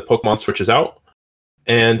heal when the Pokemon switches out.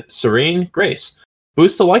 And Serene Grace.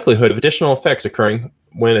 Boosts the likelihood of additional effects occurring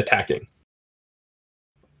when attacking.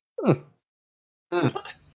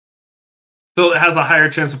 So it has a higher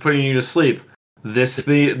chance of putting you to sleep. This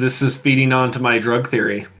is feeding on to my drug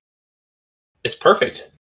theory. It's perfect.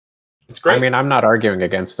 It's great. I mean, I'm not arguing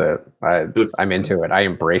against it. I'm into it. I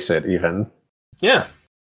embrace it even. yeah.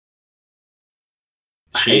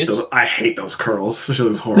 I hate those curls. She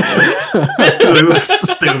looks horrible. She looks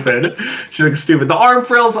stupid. She looks stupid. The arm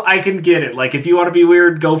frills, I can get it. Like, if you want to be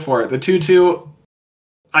weird, go for it. The tutu,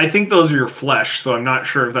 I think those are your flesh, so I'm not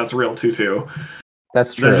sure if that's real tutu.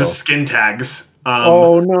 That's true. They're just skin tags.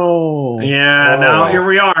 Oh no! Yeah, Oh. now here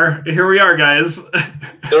we are. Here we are, guys.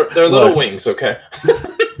 They're little Look. wings, okay?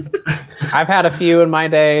 I've had a few in my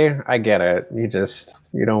day. I get it. You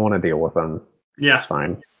don't want to deal with them. Yeah. It's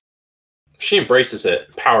fine. She embraces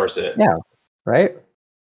it, powers it. Yeah. Right?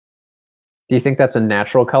 Do you think that's a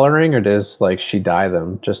natural coloring, or does like she dye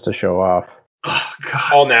them just to show off? Oh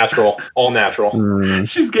god. All natural. All natural.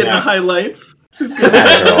 She's getting Yeah. the highlights. She's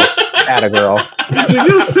getting Atta girl. She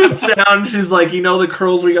just sits down. She's like, you know, the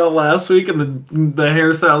curls we got last week, and the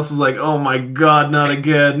hairstylist is like, oh my god, not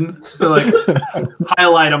again. They're like,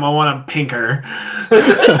 highlight them. I want them pinker.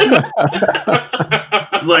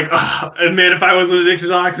 It's like, oh, and man, if I was addicted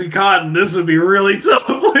to OxyContin, this would be really tough.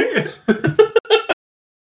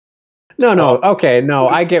 No. Okay, no.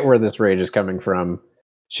 I get where this rage is coming from.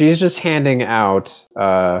 She's just handing out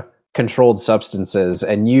controlled substances,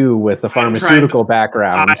 and you with a pharmaceutical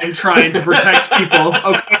background. I'm trying to protect people.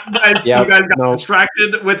 Okay, you guys got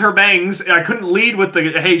distracted with her bangs. I couldn't lead with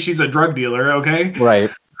the, hey, she's a drug dealer, okay? Right.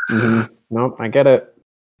 Mm-hmm. Nope, I get it.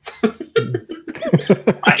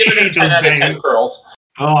 I give it a 10 out of 10 curls.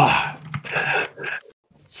 Oh.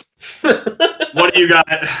 What do you got,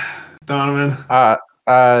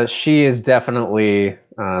 Donovan? She is definitely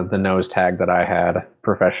the nose tag that I had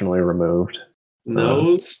professionally removed.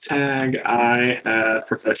 Nose tag I had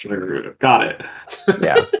professionally removed. Got it.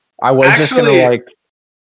 Yeah. I was just going to like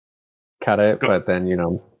cut it, but then,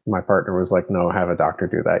 my partner was like, no, have a doctor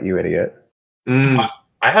do that, you idiot.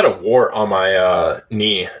 I had a wart on my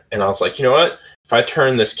knee, and I was like, you know what? If I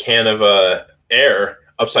turn this can of air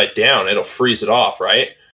upside down, it'll freeze it off, right?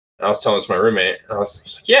 And I was telling this to my roommate, and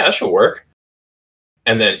he's like, yeah, that should work.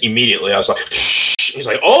 And then immediately I was like, shh. He's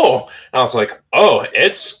like, oh. And I was like, oh,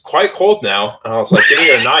 it's quite cold now. And I was like, give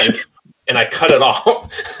me a knife. And I cut it off.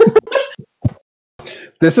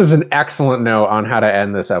 This is an excellent note on how to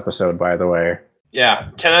end this episode, by the way. Yeah,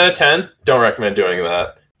 10 out of 10. Don't recommend doing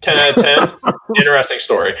that. 10 out of 10. Interesting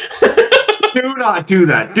story. Do not do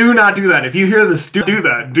that. Do not do that. If you hear this, do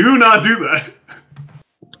that. Do not do that.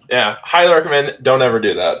 Yeah, highly recommend. Don't ever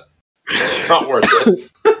do that. It's not worth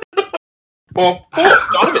it. Well, cool.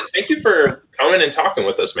 Donovan, thank you for coming and talking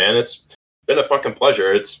with us, man. It's been a fucking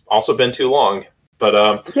pleasure. It's also been too long.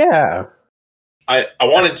 But yeah. I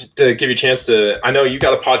wanted to give you a chance to, I know you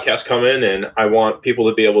got a podcast coming, and I want people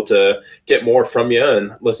to be able to get more from you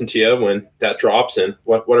and listen to you when that drops. And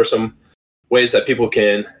what are some ways that people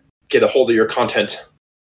can get a hold of your content?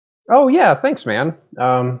 Oh, yeah. Thanks, man.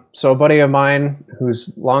 So a buddy of mine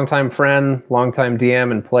who's longtime friend, longtime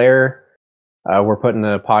DM and player, we're putting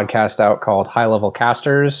a podcast out called High Level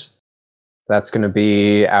Casters. That's going to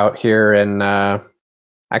be out here in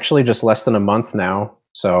actually just less than a month now.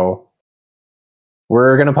 So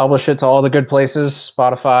we're going to publish it to all the good places,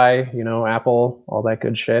 Spotify, Apple, all that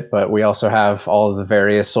good shit. But we also have all of the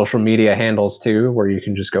various social media handles too, where you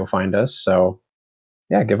can just go find us. So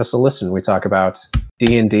yeah, give us a listen. We talk about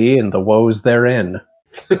D&D and the woes therein.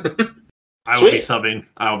 I will be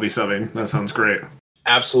subbing. That sounds great.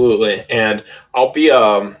 Absolutely. And I'll be,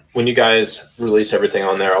 when you guys release everything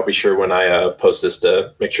on there, I'll be sure when I post this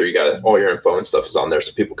to make sure you got all your info and stuff is on there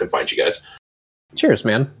so people can find you guys. Cheers,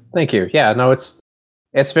 man. Thank you. Yeah, no,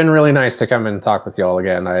 it's been really nice to come and talk with y'all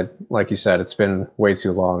again. Like you said, it's been way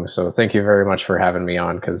too long. So thank you very much for having me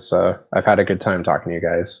on, because I've had a good time talking to you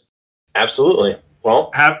guys. Absolutely.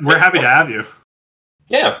 Well, we're happy to have you.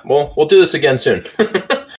 Yeah, well, we'll do this again soon.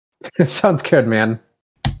 Sounds good, man.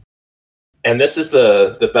 And this is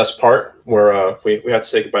the best part where we have to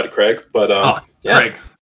say goodbye to Craig. But yeah. Craig.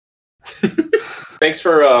 Thanks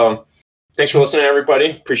for listening,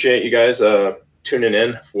 everybody. Appreciate you guys tuning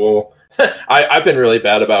in. I've been really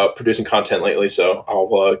bad about producing content lately, so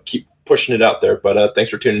I'll keep pushing it out there. But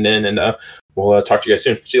thanks for tuning in, and we'll talk to you guys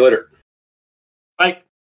soon. See you later. Bye.